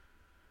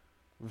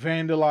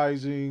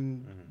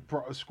 vandalizing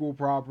school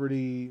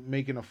property,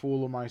 making a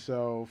fool of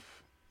myself.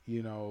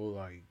 You know,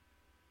 like,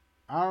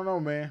 I don't know,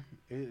 man.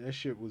 That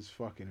shit was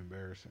fucking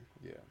embarrassing.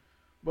 Yeah.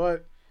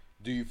 But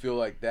Do you feel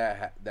like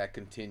that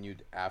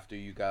continued after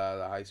you got out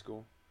of high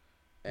school?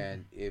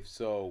 And if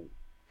so,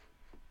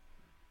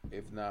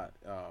 if not,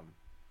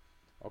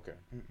 okay.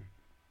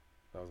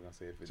 I was gonna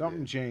say if it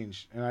something did.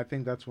 changed, and I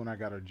think that's when I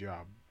got a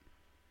job.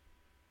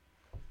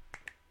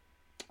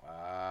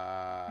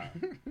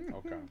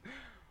 Okay.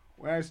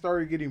 When I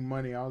started getting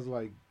money, I was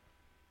like,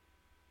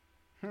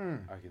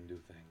 I can do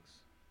things.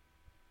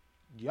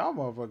 y'all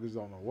motherfuckers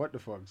don't know what the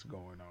fuck's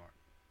going on.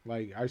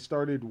 Like, I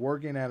started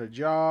working at a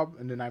job,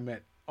 and then I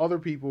met other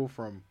people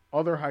from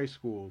other high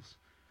schools,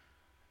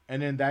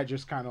 and then that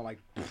just kind of like,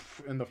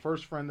 and the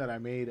first friend that I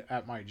made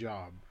at my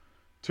job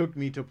took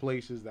me to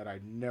places that I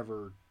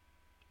never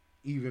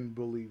even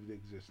believed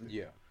existed.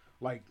 Yeah.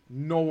 Like,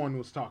 no one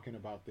was talking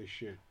about this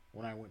shit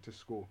when I went to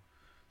school.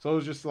 So it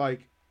was just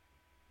like,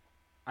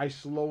 I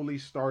slowly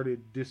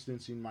started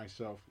distancing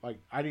myself. Like,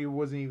 I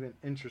wasn't even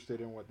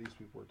interested in what these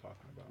people were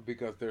talking about.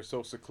 Because they're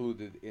so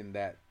secluded in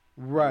that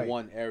Right.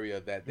 one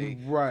area that they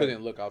Right.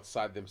 couldn't look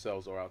outside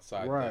themselves or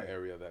outside Right. the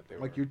area that they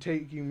were. Like, you're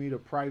taking me to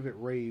private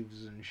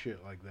raves and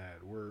shit like that.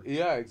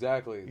 Yeah,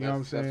 exactly. know what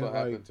I'm saying? That's what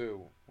Like, happened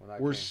too. When I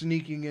We're came.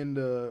 sneaking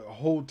into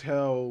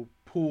hotel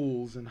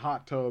pools and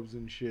hot tubs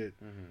and shit.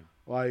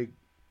 Like,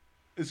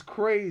 it's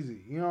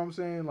crazy. You know what I'm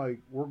saying? Like,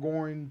 we're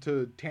going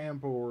to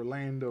Tampa,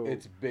 Orlando.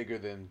 It's bigger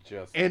than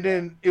just. And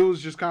then it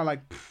was just kind of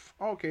like,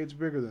 okay, it's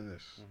bigger than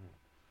this.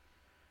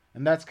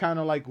 And that's kind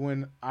of like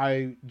when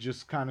I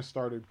just kind of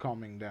started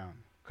calming down.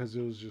 Because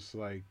it was just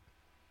like,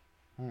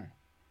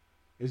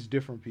 it's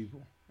different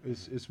people.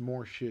 It's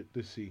more shit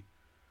to see.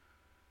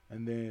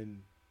 And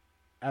then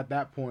at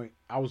that point,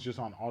 I was just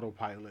on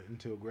autopilot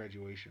until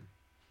graduation.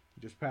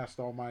 Just passed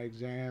all my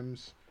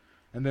exams.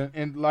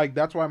 And like,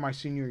 that's why my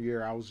senior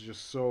year, I was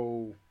just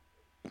so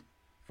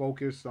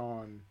focused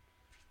on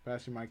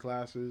passing my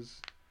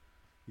classes.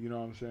 You know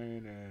what I'm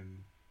saying?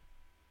 And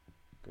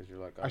Because you're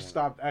like, I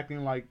stopped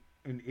acting like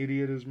an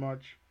idiot as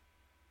much.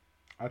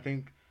 I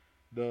think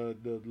the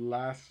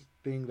last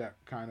thing that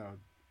kind of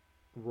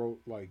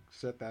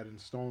set that in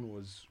stone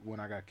was when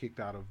I got kicked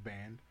out of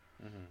band.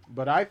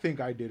 But I think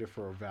I did it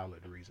for a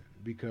valid reason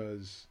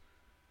because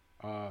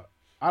I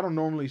don't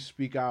normally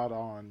speak out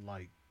on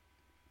like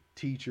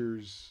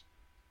teachers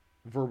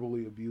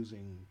verbally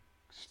abusing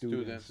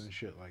students and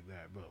shit like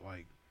that. But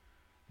like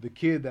the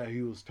kid that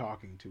he was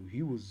talking to,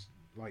 he was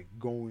like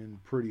going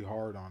pretty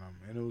hard on him,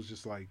 and it was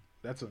just like,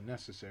 that's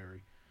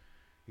unnecessary.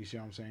 You see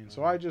what I'm saying?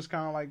 So I just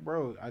kind of like,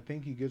 bro, I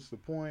think he gets the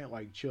point.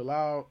 Like, chill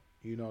out.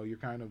 You know, you're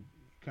kind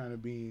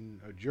of being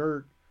a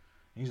jerk.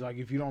 And he's like,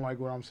 if you don't like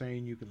what I'm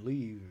saying, you can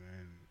leave.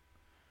 And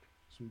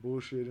some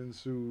bullshit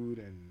ensued.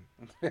 And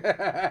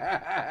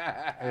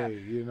hey,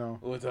 you know,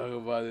 we'll talk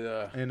about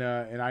it.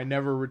 And I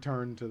never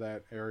returned to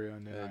that area.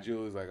 And then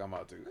Julie's like, I'm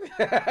out too.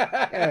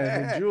 Yeah, and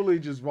then Julie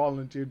just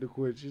volunteered to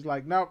quit. She's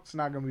like, nope, it's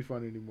not gonna be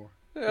fun anymore.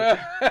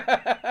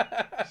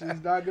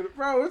 She's not gonna,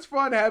 bro. It's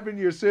fun having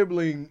your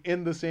sibling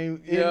in the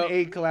same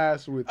a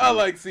class with you. I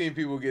like seeing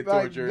people get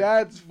tortured.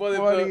 That's but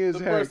funny as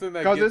the heck. person that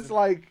Because gets it's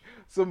like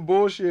some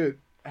bullshit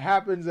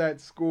happens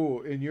at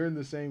school, and you're in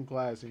the same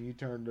class, and you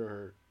turn to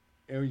her,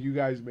 and you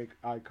guys make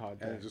eye And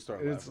contact. just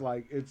start It's laughing.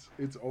 like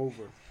it's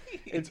over.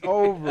 It's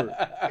over.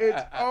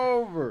 It's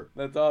over.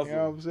 That's awesome. You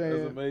know what I'm saying?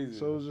 That's amazing.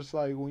 So it's just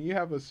like when you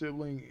have a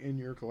sibling in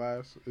your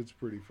class, it's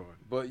pretty fun.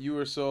 But you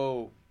were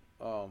so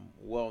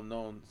well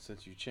known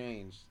since you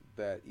changed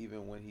that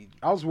even when he,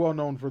 I was well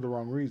known for the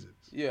wrong reasons.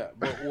 yeah,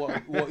 but well,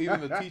 even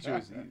the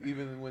teachers,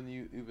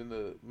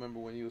 remember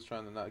when he was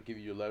trying to not give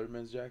you your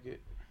Letterman's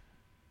jacket?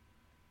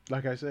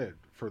 Like I said,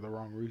 for the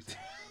wrong reasons.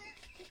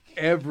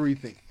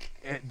 Everything.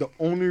 And the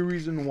only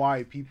reason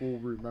why people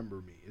remember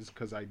me is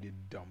because I did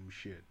dumb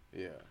shit.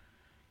 Yeah.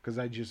 Because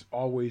I just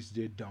always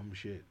did dumb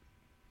shit.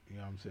 You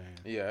know what I'm saying?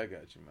 Yeah, I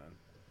got you, man.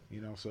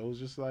 You know, so it was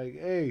just like,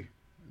 hey,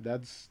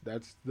 that's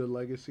the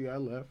legacy I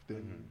left,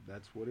 and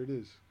that's what it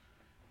is.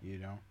 You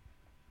know?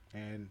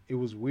 And it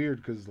was weird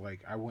because, like,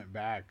 I went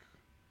back.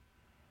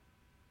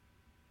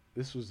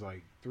 This was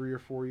like 3 or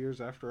 4 years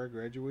after I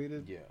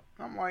graduated. Yeah.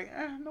 I'm like,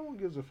 no one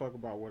gives a fuck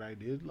about what I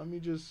did. Let me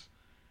just.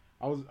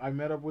 I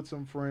met up with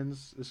some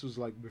friends. This was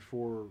like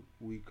before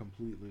we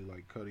completely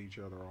like cut each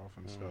other off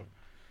and stuff.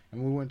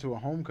 And we went to a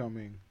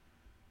homecoming,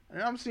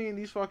 and I'm seeing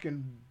these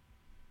fucking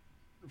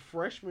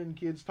freshman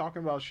kids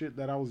talking about shit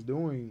that I was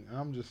doing, and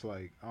I'm just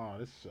like, oh,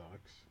 this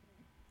sucks.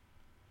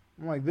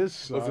 I'm like, this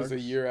sucks. Was this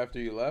a year after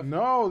you left?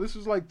 No, this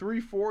was like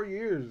 3-4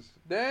 years.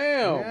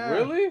 Damn, Yeah.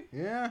 really?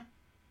 Yeah.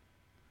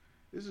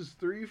 This is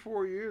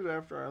 3-4 years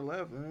after I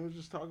left, and it was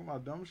just talking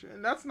about dumb shit.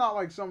 And that's not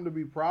like something to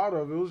be proud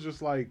of. It was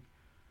just like,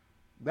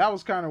 that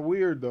was kind of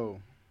weird though,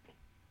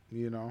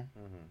 you know.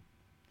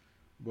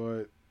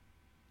 But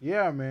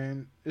yeah,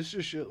 man, it's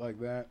just shit like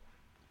that.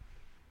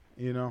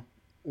 You know,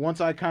 once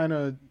I kind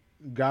of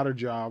got a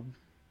job,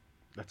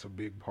 that's a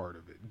big part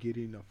of it.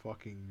 Getting a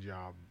fucking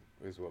job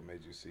Is what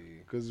made you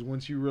see. because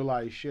once you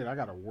realize, shit, I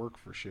gotta work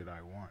for shit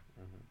I want.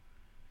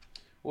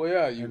 Well,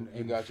 yeah, you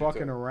And got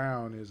fucking your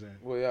around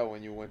isn't. well, yeah,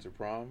 when you went to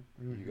prom,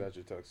 you Mhm. got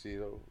your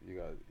tuxedo, you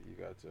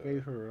got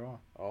Paid for it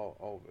all.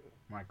 all of it.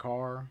 My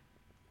car.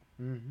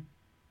 Mm-hmm.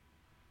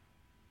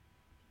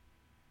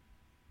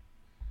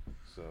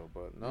 So,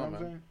 but You no, know what I'm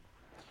man. saying?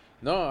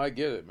 No, I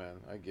get it, man.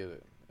 I get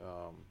it.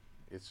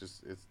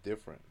 It's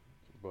different,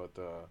 but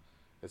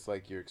it's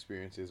like your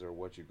experiences or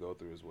what you go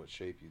through is what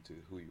shape you to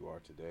who you are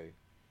today.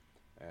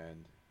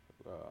 And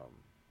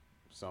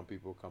some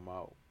people come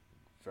out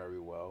very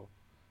well,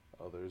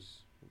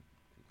 others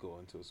go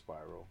into a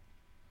spiral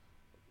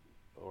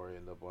or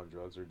end up on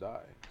drugs or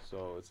die.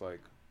 So it's like,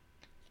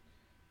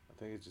 I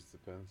think it just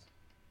depends.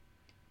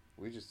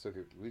 We just took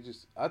it.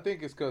 I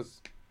think it's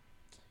because.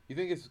 You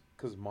think it's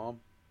because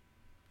mom,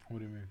 What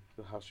do you mean?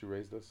 how she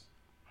raised us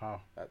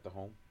How? at the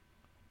home?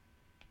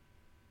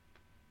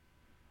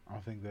 I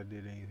don't think that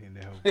did anything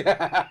to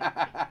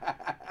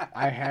help.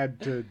 I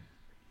had to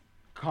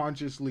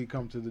consciously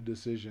come to the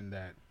decision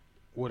that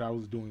what I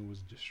was doing was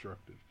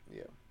destructive.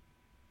 Yeah.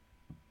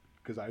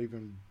 Because I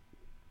even,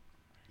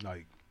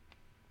 like,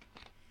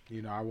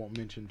 you know, I won't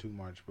mention too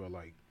much, but,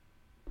 like,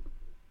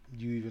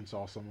 you even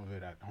saw some of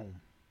it at home.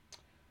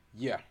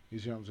 Yeah. You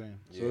see what I'm saying?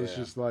 So it's Yeah.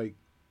 just like,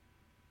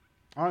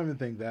 I don't even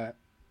think that.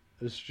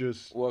 It's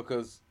just, Well,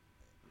 because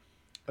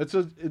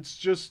it's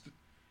just,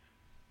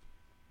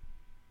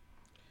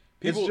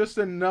 people, it's just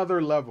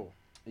another level.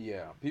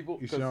 yeah, people,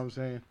 You see what I'm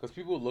saying? because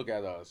people look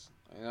at us,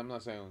 and I'm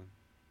not saying,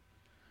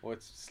 well,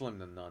 it's slim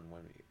to none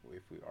when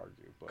if we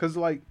argue, but Because,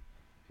 like,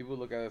 people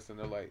look at us and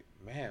they're like,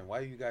 man, why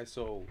are you guys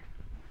so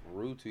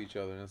rude to each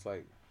other? And it's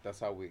like, that's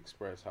how we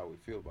express how we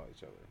feel about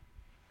each other.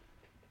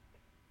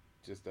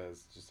 Just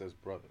as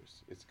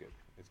brothers, it's good.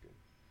 It's good.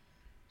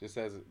 Just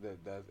as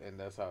and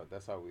that's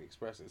how we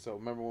express it. So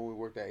remember when we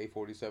worked at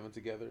 847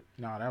 together?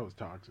 no, that was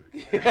toxic.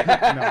 No,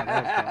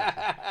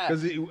 that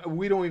was toxic. Because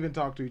we don't even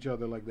talk to each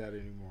other like that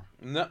anymore.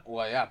 No,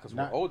 well, yeah, because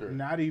we're older.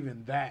 Not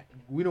even that.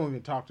 We don't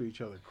even talk to each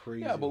other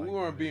crazy. Yeah, but like we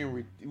weren't that being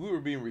anymore. we were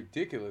being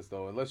ridiculous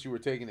though, unless you were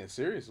taking it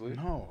seriously.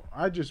 No,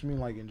 I just mean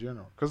like in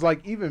general. Because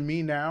like even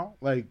me now,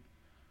 like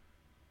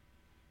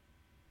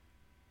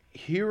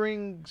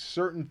hearing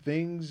certain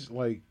things,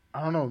 like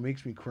I don't know, it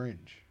makes me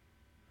cringe.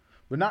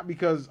 But not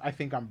because I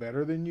think I'm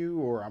better than you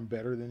or I'm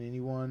better than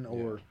anyone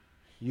or,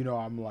 you know,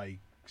 I'm like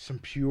some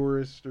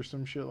purist or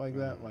some shit like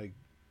that. Like,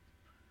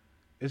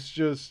 it's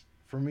just,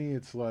 for me,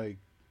 it's like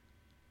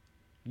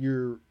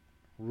you're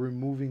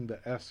removing the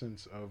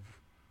essence of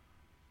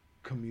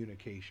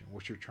communication,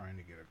 what you're trying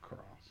to get across.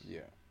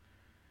 Yeah.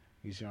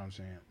 You see what I'm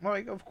saying?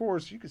 Like, of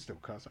course, you can still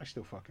cuss. I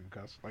still fucking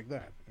cuss like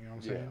that. You know what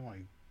I'm saying? Yeah.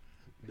 Like,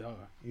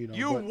 duh. You know,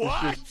 You but it's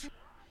what? just,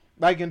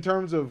 like, in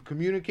terms of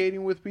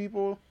communicating with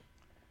people,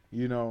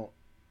 you know,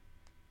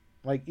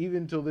 like,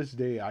 even till this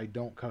day, I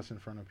don't cuss in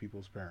front of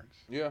people's parents.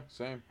 Yeah,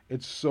 same.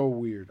 It's so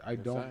weird. I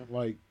The don't, same.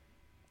 like,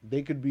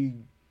 they could be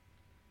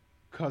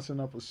cussing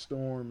up a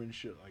storm and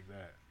shit like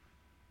that.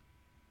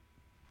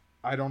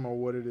 I don't know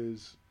what it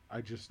is.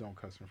 I just don't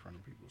cuss in front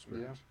of people's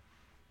parents.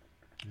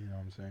 You know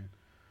what I'm saying?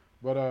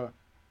 But,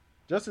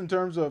 just in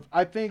terms of,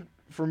 I think,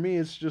 for me,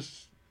 it's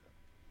just,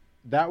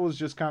 that was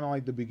just kind of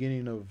like the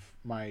beginning of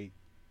my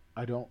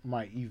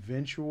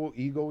eventual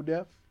ego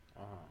death.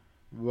 Uh-huh.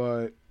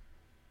 But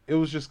it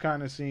was just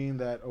kind of seeing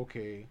that,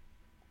 okay,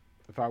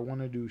 if I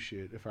want to do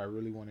shit, if I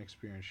really want to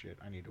experience shit,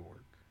 I need to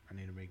work. I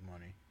need to make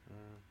money.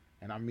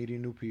 And I'm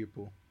meeting new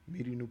people.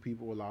 Meeting new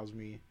people allows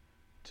me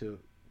to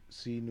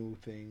see new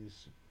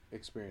things,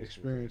 experience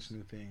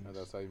new things. And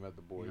that's how you met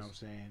the boys. You know what I'm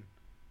saying?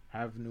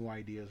 Have new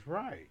ideas.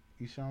 Right.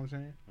 You see what I'm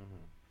saying?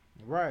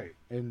 Mm-hmm. Right.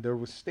 And there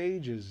was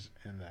stages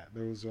in that.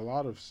 There was a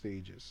lot of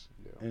stages.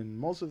 Yeah. And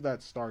most of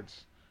that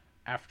starts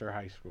after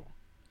high school.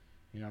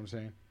 You know what I'm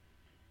saying?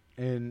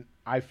 And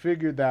I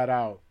figured that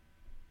out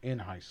in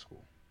high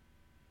school.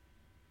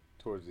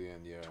 Towards the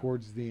end, yeah.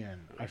 Towards the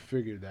end, I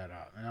figured that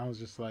out. And I was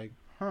just like,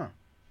 huh.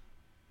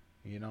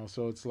 You know,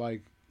 so it's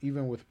like,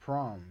 even with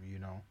prom, you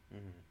know,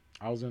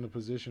 I was in a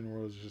position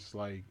where it was just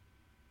like,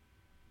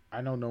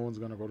 I know no one's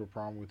going to go to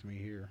prom with me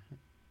here.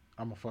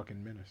 I'm a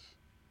fucking menace.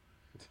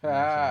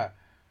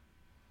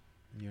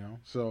 You know,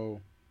 so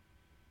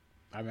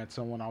I met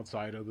someone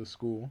outside of the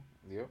school.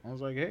 Yep. I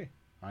was like, hey,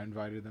 I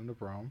invited them to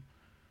prom.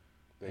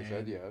 They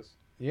said yes.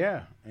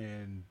 Yeah,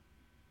 and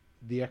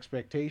the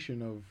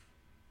expectation of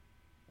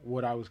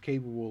what I was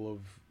capable of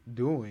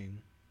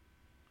doing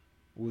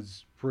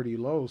was pretty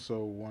low.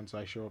 So once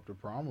I show up to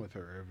prom with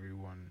her,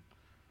 everyone.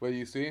 Well,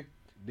 you see,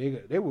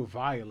 they were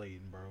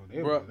violating,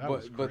 bro.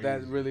 But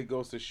that really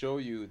goes to show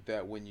you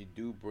that when you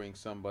do bring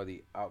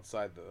somebody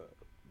outside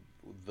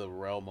the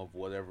realm of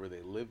whatever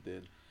they lived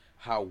in,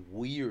 how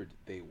weird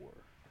they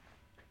were.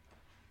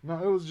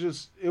 No,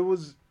 it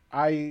was.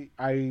 I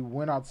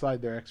went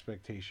outside their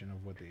expectation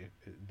of what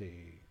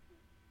they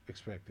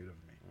expected of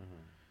me.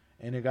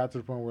 And it got to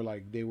the point where,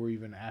 like, they were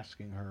even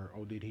asking her,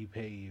 "Oh, did he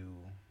pay you?"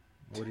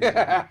 What did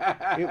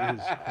it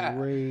was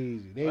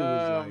crazy. They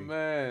was like,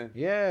 man,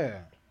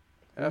 yeah,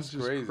 that's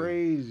crazy.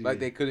 Crazy. Like,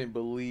 they couldn't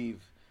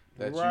believe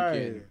that you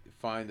can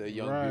find a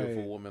young,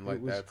 beautiful woman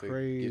like that to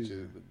get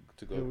you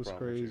to go to prom. It was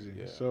crazy.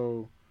 Yeah.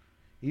 So,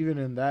 even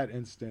in that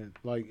instant,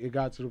 like, it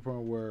got to the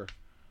point where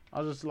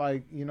I was just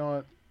like, you know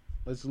what?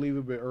 Let's leave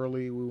a bit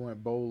early. We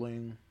went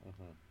bowling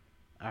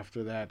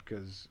after that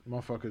because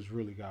motherfuckers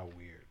really got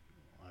weird.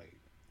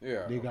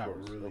 Yeah, they got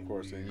really of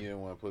course, weird. And you didn't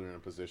want to put her in a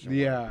position.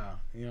 Yeah,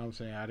 you know what I'm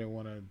saying. I didn't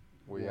want to.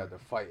 Where you had to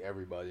fight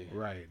everybody.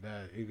 Right,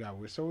 that it got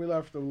weird. So we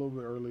left a little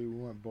bit early. We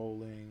went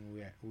bowling.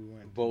 We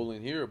went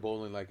bowling here or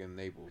bowling like in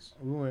Naples.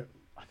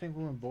 I think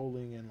we went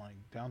bowling in like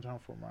downtown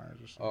Fort Myers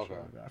or something.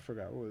 Okay, like I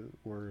forgot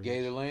where.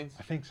 Gator Lanes.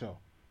 I think so.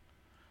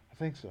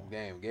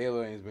 Damn, Gator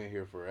Lanes been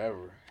here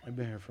forever. I've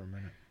been here for a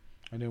minute.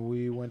 And then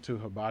we went to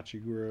Hibachi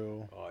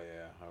Grill. Oh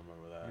yeah, I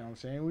remember that. You know what I'm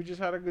saying? We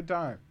just had a good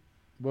time,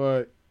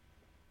 but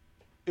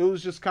it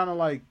was just kind of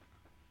like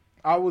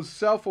I was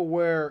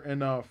self-aware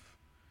enough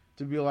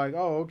to be like,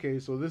 oh, okay,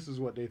 so this is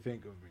what they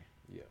think of me.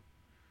 Yeah.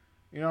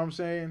 You know what I'm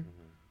saying?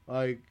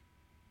 Like,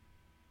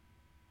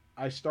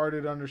 I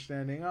started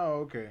understanding,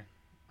 oh, okay,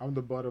 I'm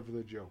the butt of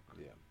the joke.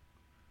 Yeah.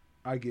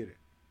 I get it.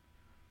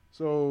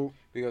 So.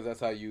 Because that's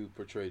how you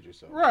portrayed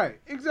yourself. Right,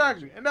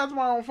 exactly. And that's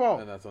my own fault.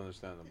 And that's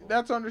understandable.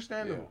 That's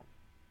understandable.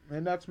 Yeah.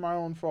 And that's my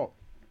own fault.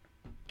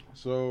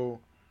 So,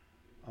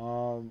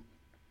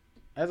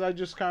 as I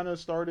just kind of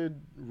started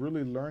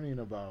really learning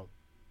about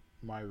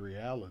my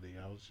reality,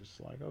 I was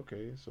just like,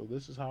 okay, so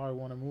this is how I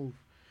want to move.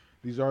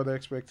 These are the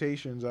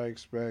expectations I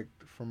expect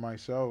from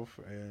myself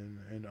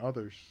and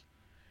others.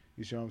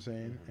 You see what I'm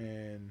saying?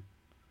 And,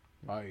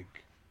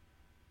 like,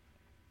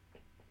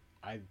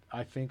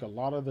 I think a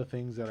lot of the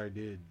things that I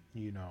did,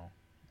 you know,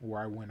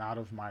 where I went out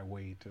of my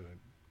way to,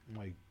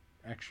 like,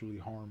 actually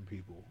harm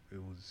people,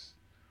 it was,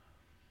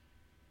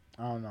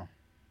 I don't know.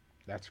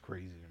 That's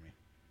crazy to me.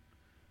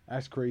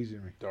 That's crazy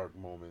to me. Dark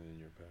moment in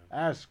your past.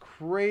 That's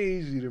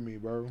crazy to me,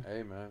 bro.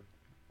 Hey, man.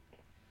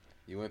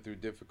 You went through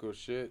difficult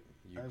shit.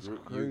 You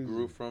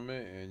grew from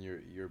it, and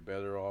you're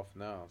better off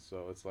now.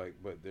 So it's like,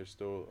 but there's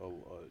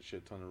still a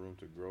shit ton of room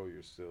to grow.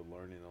 You're still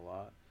learning a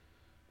lot.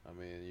 I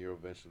mean, you'll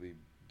eventually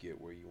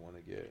get where you want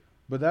to get.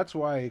 But that's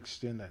why I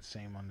extend that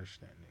same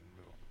understanding,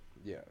 though.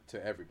 Yeah,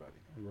 to everybody.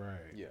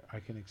 Right. Yeah.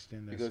 I can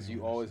extend that because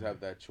you always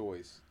have that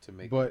choice to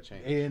make that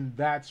change. And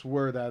that's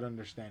where that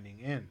understanding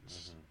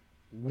ends.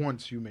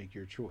 Once you make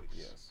your choice.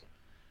 Yes.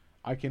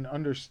 I can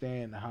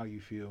understand how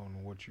you feel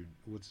and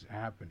what's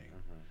happening.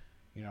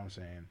 You know what I'm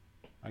saying?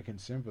 I can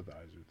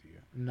sympathize with you.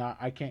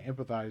 I can't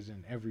empathize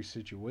in every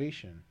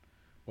situation,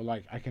 but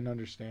like I can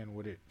understand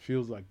what it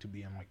feels like to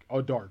be in like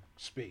a dark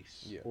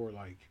space. Yeah. Or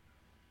like,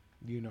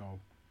 you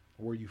know,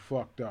 where you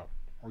fucked up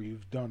or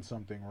you've done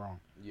something wrong.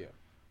 Yeah.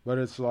 But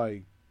it's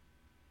like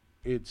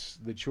it's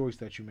the choice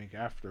that you make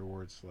after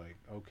where it's like,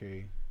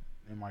 okay,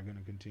 am I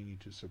gonna continue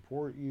to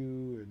support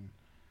you and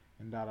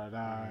and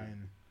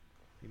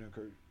you know,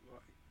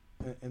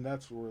 and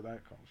that's where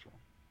that comes from.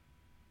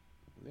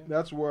 Yeah.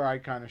 That's where I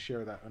kind of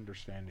share that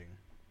understanding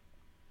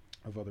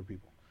of other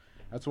people.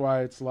 That's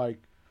why it's like,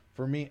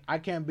 for me, I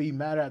can't be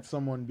mad at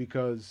someone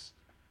because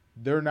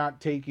they're not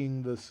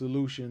taking the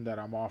solution that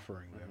I'm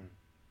offering them.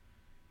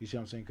 You see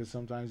what I'm saying? Because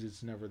sometimes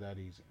it's never that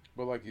easy.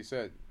 But like you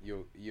said,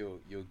 you'll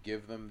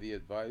give them the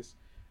advice.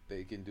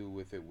 They can do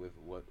with it with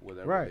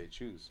whatever they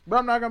choose. But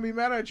I'm not gonna be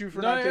mad at you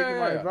for not taking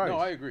my advice. No,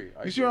 I agree.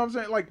 You see what I'm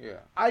saying? Like,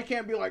 I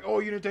can't be like, oh,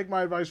 you didn't take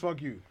my advice,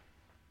 fuck you.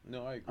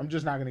 No, I agree. I'm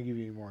just not gonna give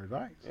you any more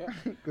advice. Yeah.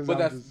 Because But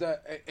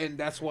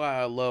that's why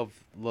I love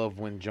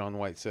when John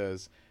White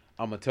says,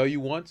 "I'm gonna tell you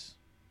once,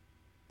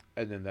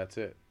 and then that's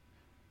it.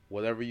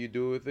 Whatever you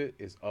do with it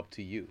is up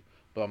to you.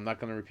 But I'm not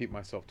gonna repeat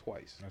myself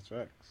twice that's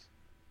facts.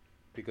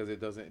 because it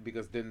doesn't.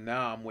 Because then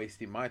now I'm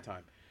wasting my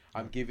time.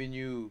 I'm giving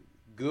you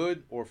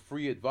good or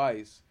free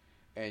advice,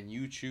 and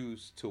you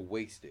choose to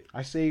waste it.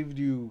 I saved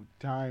you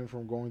time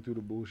from going through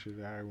the bullshit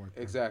that I went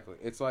through. Exactly.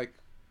 It's like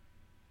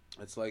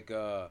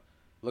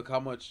look how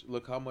much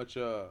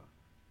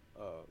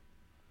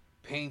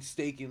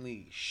painstaking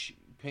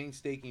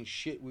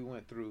shit we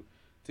went through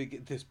to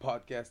get this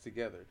podcast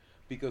together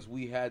because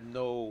we had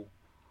no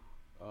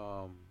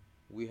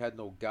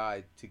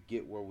guide to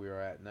get where we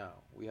are at now.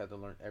 We had to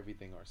learn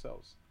everything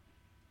ourselves.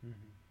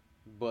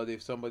 Mm-hmm. But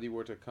if somebody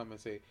were to come and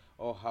say,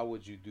 "Oh, how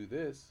would you do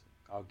this?"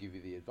 I'll give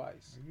you the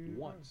advice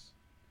once.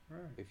 Right.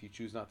 If you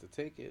choose not to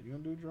take it, You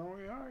gonna do it your own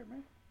way, all right,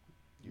 man.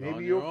 you're on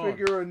Maybe your you'll own.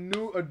 figure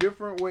a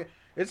different way.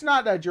 It's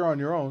not that you're on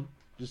your own.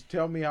 Just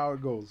tell me how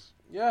it goes.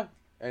 Yeah.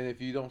 And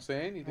if you don't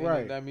say anything, Right.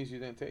 then that means you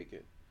didn't take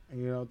it.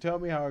 You know, tell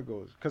me how it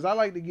goes. Because I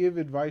like to give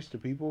advice to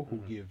people who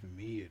Mhm. give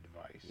me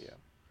advice. Yeah.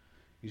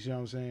 You see what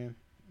I'm saying?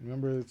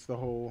 Remember, it's the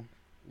whole,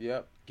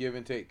 Yep. Give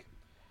and take.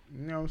 you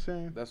know what I'm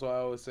saying? That's why I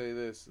always say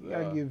this. You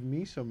gotta give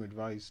me some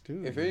advice,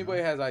 too. If you anybody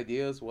know? has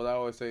ideas, what I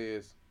always say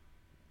is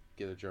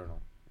get a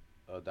journal,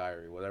 a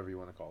diary, whatever you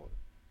want to call it,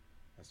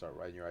 and start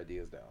writing your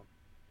ideas down.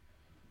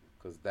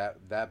 Because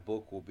that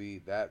book will be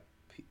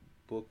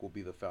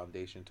the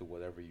foundation to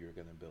whatever you're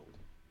gonna build.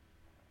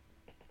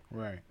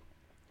 Right,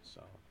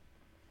 So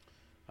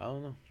I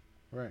don't know.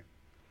 right.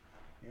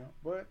 Yeah,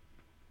 but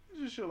it's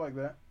just shit like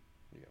that.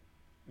 Yeah.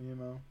 You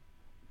know?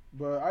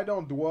 But I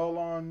don't dwell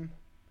on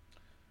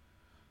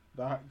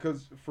that.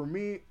 Because for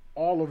me,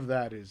 all of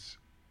that is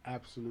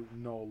absolute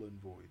null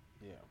and void.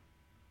 Yeah.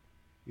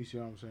 You see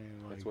what I'm saying?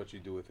 Like, That's what you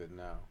do with it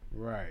now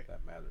right,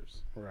 that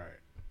matters. right.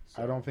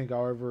 So, I don't think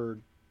I'll ever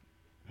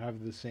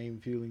have the same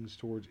feelings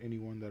towards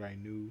anyone that I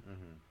knew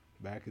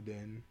Mhm. back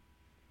then.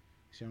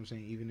 You see what I'm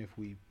saying? Even if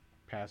we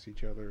pass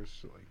each other,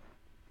 it's like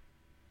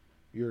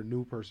you're a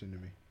new person to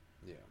me.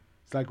 Yeah.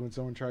 It's like when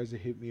someone tries to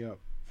hit me up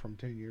from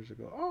 10 years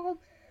ago. Oh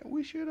man,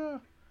 we should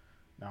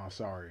No,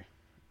 sorry.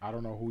 I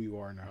don't know who you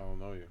are I now. don't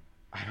know you.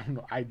 I don't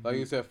know. I Like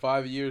you said,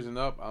 5 years and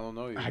up. I don't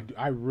know you.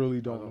 I really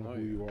I don't don't know know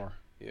who you. you are.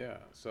 Yeah.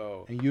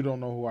 So. And you don't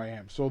know who I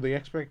am. So the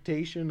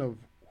expectation of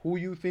who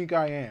you think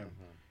I am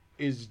Mhm.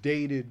 is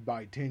dated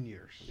by 10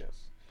 years.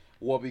 Yes.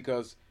 Well,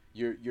 because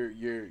you're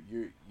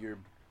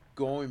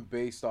going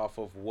based off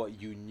of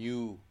what you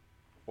knew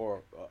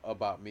or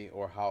about me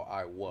or how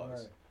I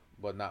was, Right.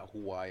 but not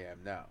who I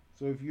am now.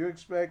 So if you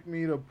expect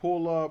me to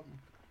pull up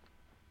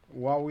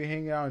while we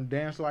hang out and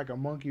dance like a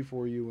monkey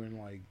for you and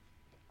like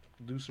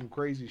do some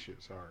crazy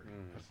shit, sorry.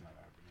 Mhm. That's not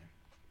happening.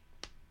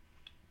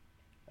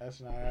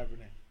 That's not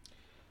happening.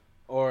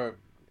 Or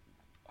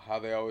how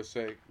they always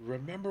say,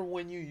 "Remember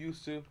when you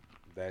used to?"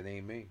 That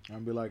ain't me. I'll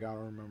be like, I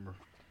don't remember.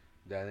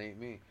 That ain't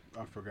me.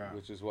 I forgot.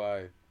 Which is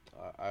why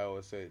I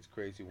always say it's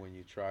crazy when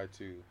you try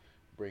to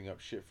bring up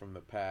shit from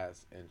the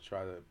past and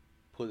try to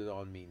put it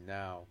on me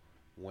now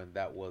when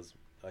that was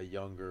a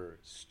younger,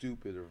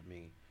 stupider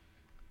me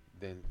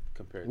than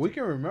compared We to.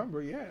 can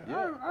remember, yeah.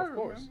 Yeah, I of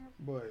course.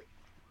 remember,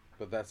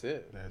 But that's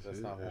it. That's it.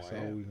 not who That's I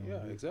all we am. gonna Yeah,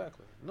 do.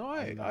 exactly. No, but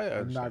I I'm not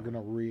understand.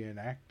 gonna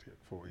reenact it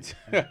for you.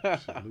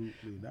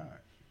 Absolutely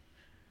not.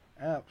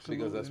 Absolutely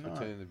Because that's not.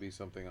 pretending to be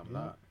something I'm Yeah.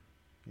 not.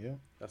 Yeah.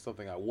 That's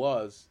something I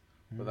was,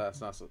 but Mhm.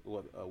 that's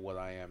not what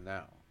I am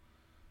now.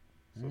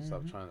 So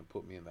stop Mhm. trying to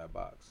put me in that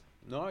box.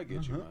 No, I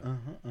get you,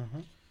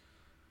 man.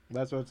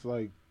 That's what it's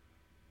like.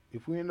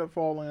 If we end up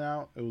falling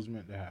out, it was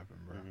meant to happen,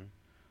 bro. Mhm.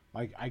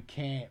 Like I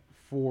can't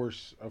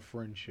force a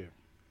friendship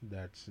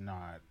that's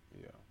not.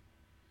 Yeah.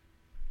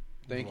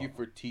 Thank you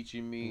for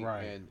teaching me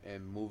Right.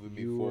 and moving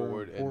me You were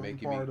forward an and important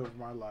making part me of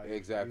my life.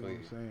 Exactly. You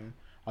know what I'm saying?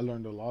 I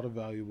learned a lot of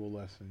valuable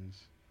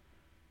lessons,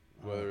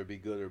 whether it be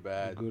good or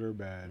bad. good or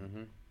bad. Mhm. You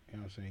know what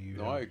I'm saying? You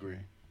No, I helped agree.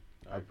 me.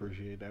 I I agree.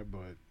 appreciate that,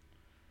 but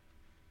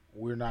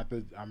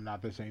I'm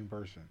not the same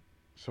person.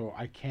 So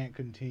I can't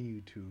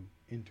continue to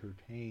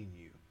entertain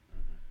you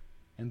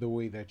Mhm. in the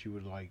way that you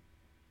would like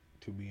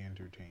to be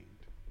entertained.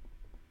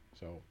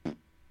 So,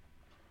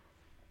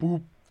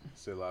 boop.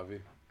 C'est la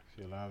vie.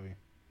 C'est la vie.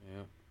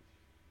 Yeah.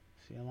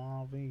 C'est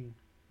la vie.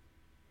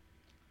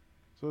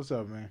 So what's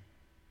up, man?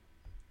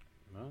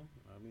 No,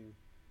 I mean,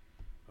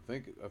 I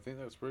think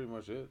that's pretty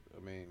much it. I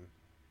mean,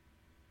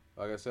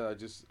 like I said, I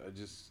just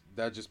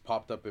that just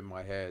popped up in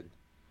my head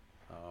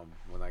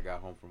when I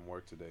got home from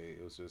work today.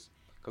 It was just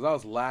because I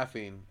was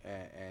laughing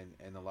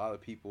and a lot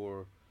of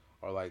people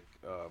are like,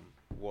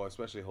 well,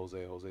 especially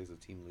Jose. Jose's a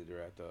team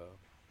leader at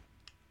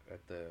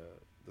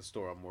the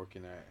store I'm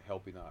working at,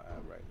 helping out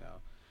at right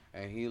now.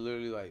 And he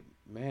literally like,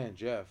 man,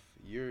 Jeff,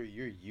 you're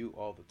you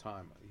all the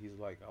time. He's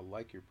like, I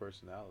like your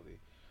personality.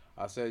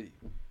 I said,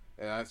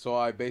 so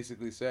I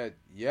basically said,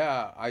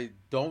 yeah, I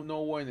don't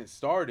know when it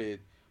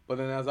started, but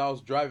then as I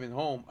was driving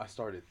home, I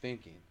started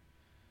thinking,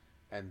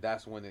 and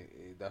that's when it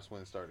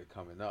started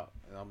coming up,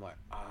 and I'm like,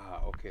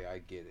 okay, I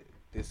get it.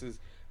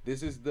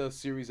 This is the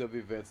series of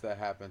events that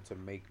happened to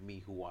make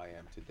me who I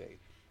am today,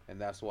 and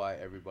that's why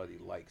everybody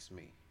likes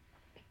me.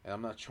 And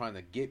I'm not trying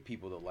to get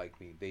people to like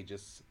me. They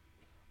just,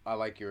 I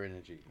like your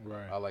energy.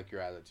 Right. I like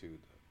your attitude.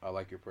 I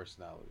like your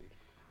personality,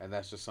 and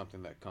that's just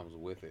something that comes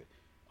with it.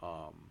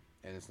 Um,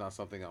 and it's not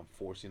something I'm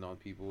forcing on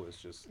people. It's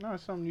just No,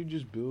 it's something you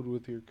just build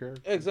with your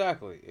character.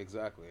 exactly, and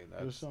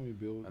Just that's something you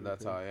build. With and your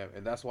that's how I am,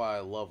 and that's why I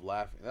love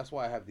laughing. That's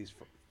why I have these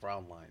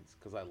frown lines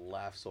because I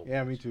laugh so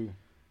Yeah, much. me too.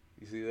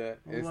 You see that?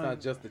 I'm It's like- not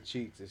just the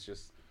cheeks. It's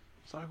just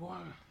It's like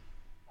what?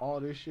 All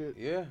this shit.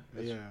 yeah.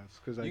 Yeah, it's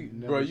because I You,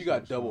 never bro, you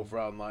got stop double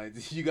smiling. frown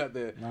lines. You got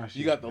the Nah, you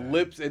shit's got the bad.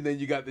 lips, and then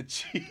you got the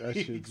cheeks. That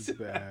shit's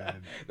bad.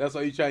 That's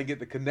why you try and get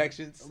the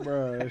connections.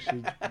 Bro, that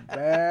shit's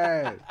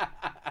bad.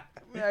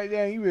 Man,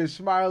 damn, you been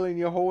smiling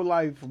your whole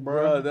life,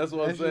 bro. Bro, that's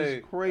what I'm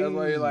saying. Crazy. That's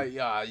why you're like,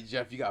 yeah,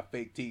 Jeff, you got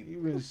fake teeth. You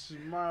been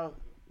smiling.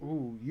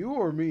 Who, you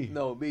or me?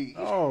 No, me.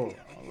 Oh,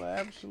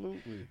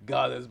 absolutely.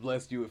 God has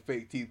blessed you with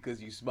fake teeth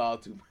because you smile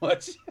too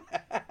much.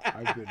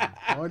 I've been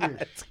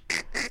punished.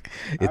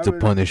 It's a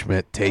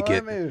punishment. Take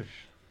it.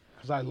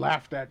 Because I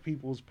laughed at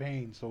people's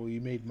pain, so he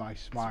made my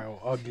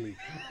smile ugly.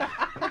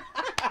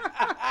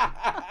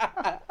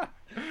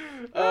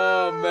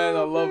 Oh man,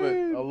 I love it.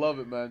 man. I love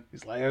it, man.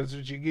 It's like, that's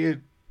what you get.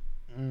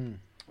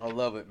 I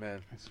love it,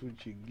 man. That's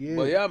what you get.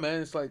 But yeah,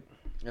 man, it's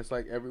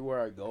like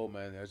everywhere I go,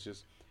 man. It's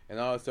just, and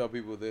I always tell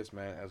people this,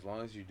 man. As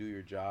long as you do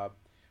your job,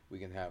 we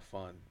can have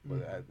fun.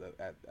 But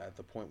at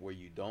the point where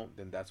you don't,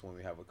 then that's when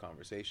we have a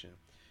conversation.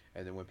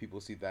 And then when people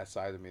see that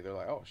side of me, they're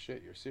like, "Oh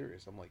shit, you're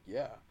serious." I'm like,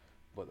 "Yeah."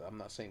 But I'm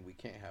not saying we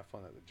can't have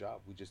fun at the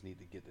job. We just need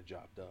to get the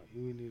job done.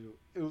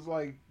 It was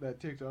like that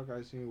TikTok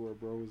I seen where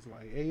bro was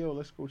like, "Hey yo,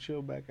 let's go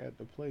chill back at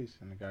the place,"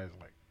 and the guy's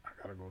like, "I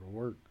gotta go to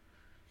work."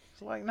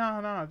 It's like,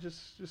 nah,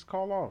 just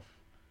call off.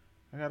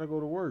 I gotta go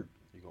to work.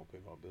 You gonna pay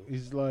my bill?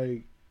 He's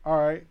like, all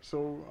right,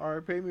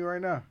 pay me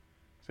right now.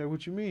 I said,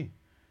 what you mean?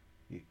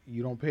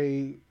 You don't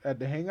pay at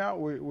the hangout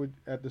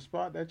at the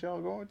spot that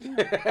y'all going to?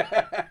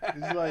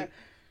 He's like,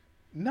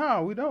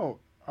 no, we don't.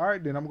 All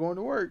right, then I'm going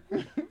to work.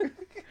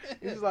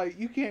 He's like,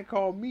 you can't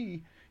call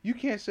me. You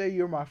can't say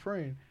you're my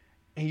friend,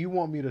 and you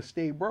want me to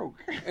stay broke.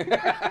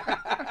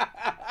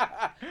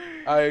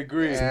 I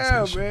agree.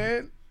 Yeah,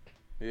 man.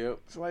 Yep.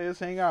 It's like, let's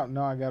hang out.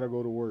 No, I gotta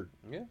go to work.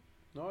 Yeah.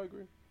 No, I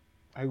agree.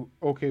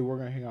 Okay, we're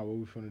gonna hang out. What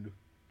we finna do?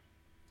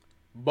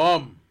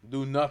 Bum.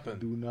 Do nothing.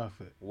 Do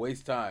nothing.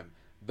 Waste time.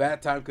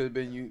 That time could have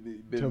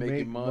been To making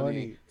make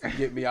money to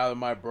get me out of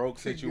my broke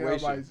To get out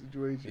situation. of my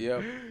situation.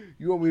 Yep.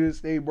 You want me to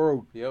stay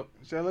broke? Yep.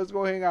 So let's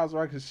go hang out so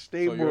I can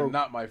stay So broke. you're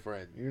not my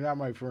friend. You're not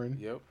my friend.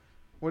 Yep.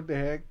 What the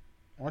heck?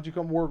 Why don't you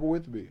come work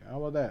with me? How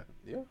about that?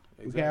 Yeah.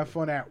 Exactly. We can have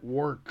fun at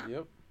work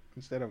Yep.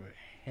 instead of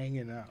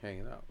hanging out.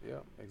 Hanging out. Yeah.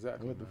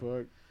 Exactly. What the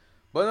man. fuck?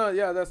 But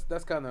yeah,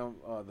 that's kind of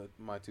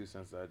my 2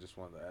 cents that I just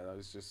wanted to add. I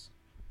was just,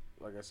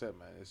 like I said,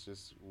 man, it's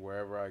just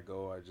wherever I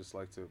go, I just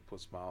like to put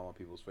a smile on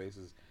people's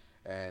faces.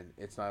 And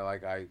it's not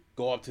like I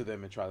go up to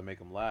them and try to make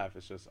them laugh.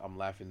 It's just I'm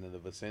laughing in the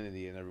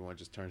vicinity, and everyone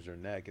just turns their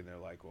neck, and they're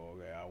like, "Well,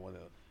 okay, I want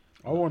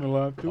to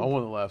laugh too. I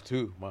want to laugh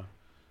too."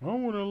 I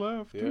want to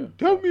laugh Yeah. too.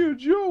 Tell me a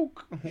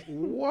joke.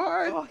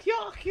 What?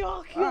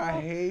 yuck. I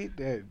hate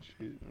that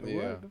shit. Yeah.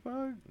 What the fuck?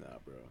 Nah,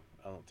 bro,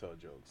 I don't tell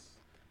jokes.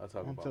 I talk I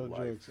don't about tell life.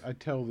 jokes. I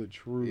tell the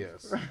truth.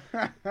 Yes.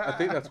 I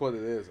think that's what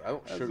it is. I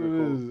don't That's what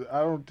sugarcoat. it is. I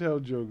don't tell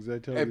jokes. I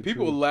tell And the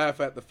people truth.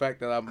 laugh at the fact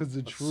that I'm 'Cause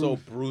the so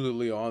truth-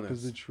 brutally Because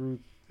honest. the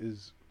truth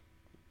is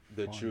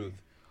The funny. truth.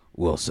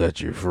 We'll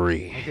set you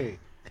free. Okay,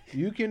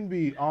 you can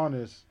be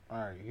honest. All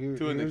right,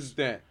 To an here's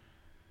extent.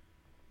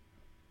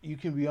 you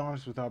can be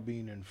honest without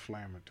being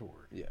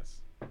inflammatory. Yes.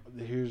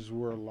 Here's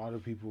where a lot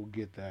of people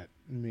get that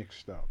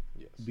mixed up.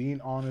 Yes. Being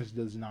honest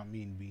does not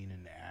mean being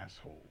an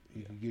asshole.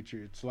 You can get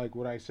your. It's like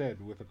what I said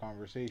with a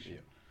conversation, Yeah.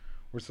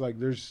 where it's like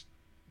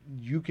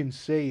you can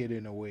say it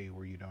in a way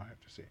where you don't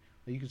have to say it.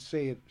 Like, you can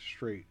say it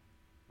straight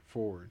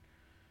forward.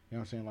 You know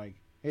what I'm saying? Like,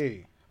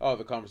 hey, Oh,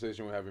 the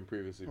conversation we were having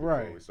previously before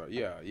Right. we started.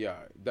 Yeah.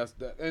 That's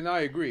that, and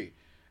I agree.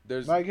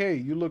 There's like, hey,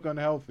 you look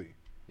unhealthy,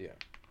 you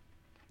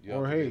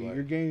or have to hey, be like,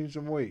 you're gaining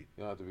some weight.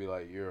 you don't have to be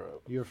like you're a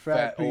You're a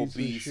fat piece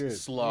obese of shit.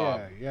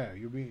 slob. Yeah,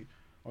 you're being,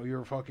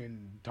 you're a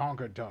fucking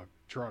Tonka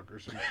truck or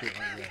some shit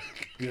like that.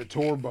 You're a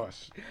tour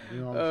bus.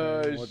 You know what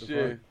I'm saying? What the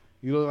shit. fuck?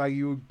 You look like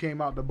you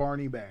came out the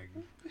Barney bag.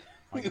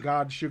 Like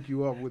God shook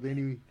you up with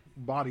any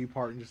body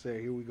part and just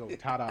said, "Here we go,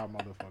 ta-da,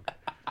 motherfucker."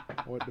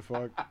 What the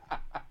fuck?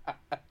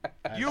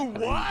 That's You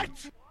crazy.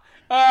 what?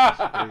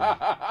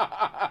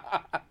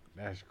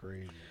 That's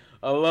crazy.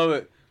 I love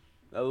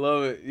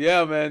it.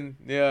 Yeah, man.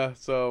 Yeah.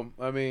 So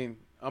I mean,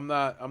 I'm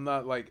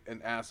not like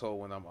an asshole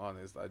when I'm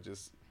honest. I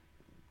just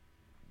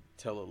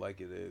tell it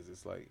like it is.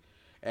 It's like,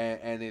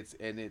 and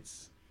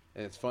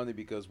it's funny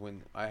because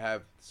when I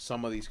have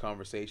some of these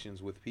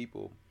conversations with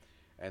people,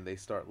 and they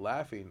start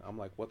laughing, I'm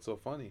like, "What's so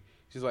funny?"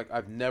 She's like,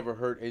 "I've never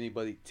heard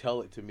anybody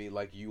tell it to me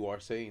like you are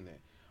saying it."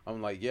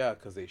 I'm like, "Yeah,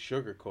 because they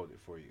sugarcoat it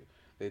for you.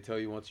 They tell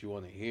you what you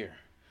want to hear."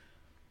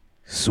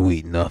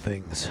 Sweet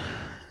nothings.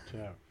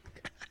 Yeah.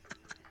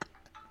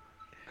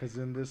 Because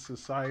in this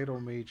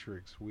societal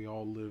matrix, we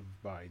all live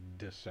by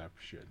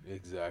deception.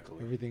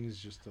 Exactly. Everything is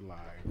just a lie.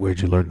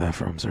 Where'd you learn that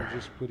from, sir? We're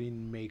just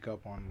putting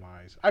makeup on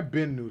lies. I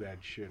been knew that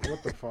shit.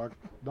 What the fuck?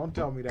 Don't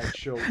tell me that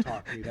show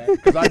taught me that.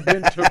 Because I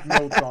been took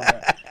notes on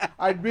that.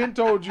 I'd been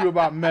told you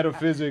about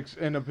metaphysics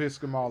and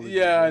epistemology.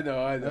 Yeah, I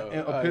know.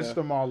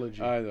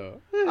 Epistemology. I know.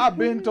 I've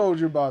been told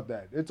you about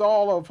that. It's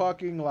all a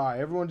fucking lie.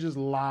 Everyone just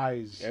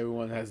lies.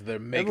 Everyone has their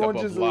makeup Everyone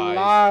of just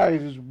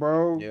lies.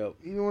 bro. Yep.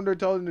 Even when they're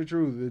telling the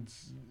truth,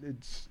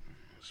 it's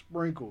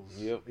sprinkles.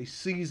 Yep. They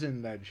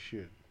season that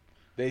shit.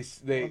 They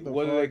What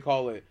the do they fuck?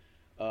 call it?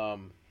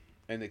 An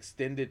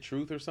extended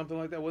truth or something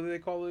like that. What do they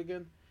call it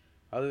again?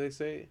 How do they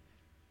say it?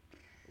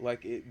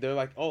 Like they're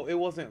like, oh, it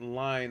wasn't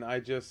lying. I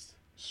just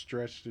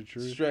Stretch the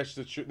truth. stretched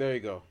the truth. There you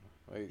go.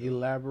 There you go.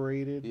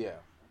 Elaborated. Yeah,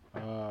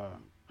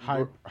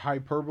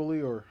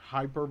 Hyperbole or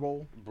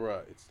hyperbole.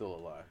 bruh, it's still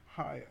a lie.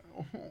 Hi.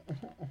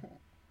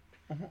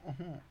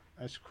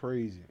 That's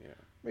crazy. Yeah.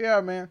 But yeah,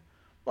 man.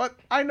 But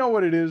I know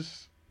what it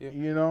is. Yeah.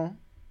 You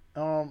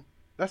know.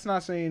 That's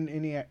not saying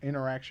any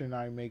interaction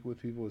I make with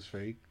people is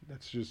fake.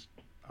 That's just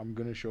I'm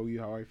gonna show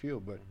you how I feel.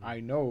 But I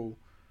know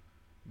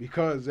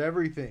because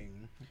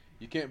everything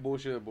You can't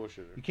bullshit a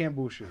bullshitter. you can't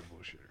bullshit a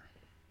bullshitter.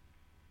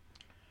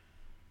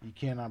 You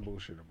cannot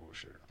bullshit a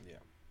bullshitter. Yeah.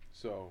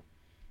 So,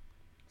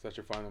 is that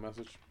your final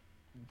message?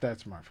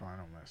 That's my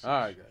final message.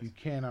 All right, guys. You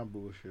cannot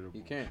bullshit a bullshitter.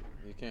 You can't.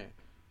 You can't.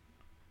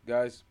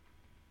 Guys,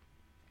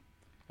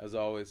 as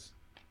always,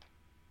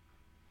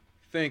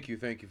 thank you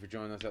for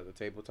joining us at the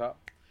tabletop.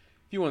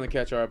 If you want to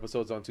catch our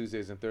episodes on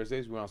Tuesdays and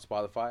Thursdays, we're on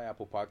Spotify,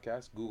 Apple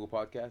Podcasts, Google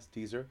Podcasts,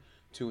 Deezer,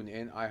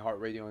 TuneIn,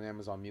 iHeartRadio, and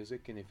Amazon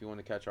Music. And if you want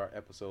to catch our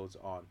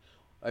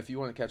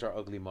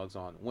ugly mugs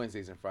on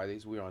Wednesdays and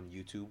Fridays, we're on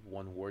YouTube,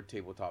 One Word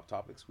Tabletop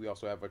Topics. We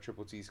also have our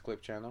Triple T's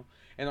Clip channel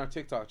and our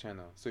TikTok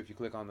channel. So if you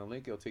click on the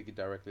link, it'll take you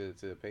directly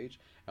to the page,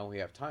 and we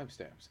have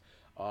timestamps.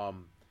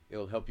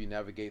 It'll help you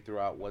navigate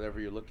throughout whatever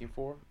you're looking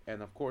for.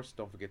 And of course,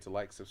 don't forget to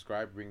like,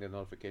 subscribe, ring the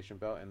notification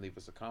bell, and leave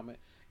us a comment.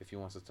 If you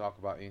want us to talk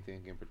about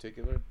anything in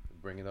particular,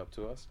 bring it up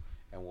to us,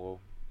 and we'll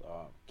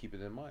keep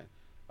it in mind.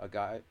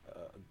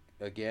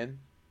 Again,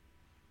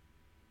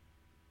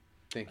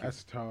 thank you.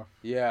 That's tough.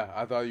 Yeah,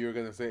 I thought you were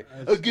going to say,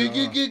 That's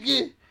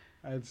tough.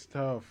 That's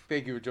tough.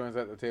 Thank you for joining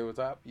us at the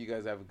tabletop. You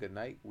guys have a good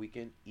night,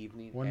 weekend,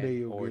 evening, One day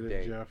you'll get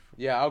it, Jeff.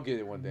 Yeah, I'll get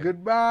it one day.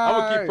 Goodbye. I'm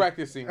going to keep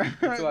practicing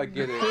until I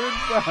get it.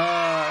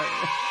 Goodbye.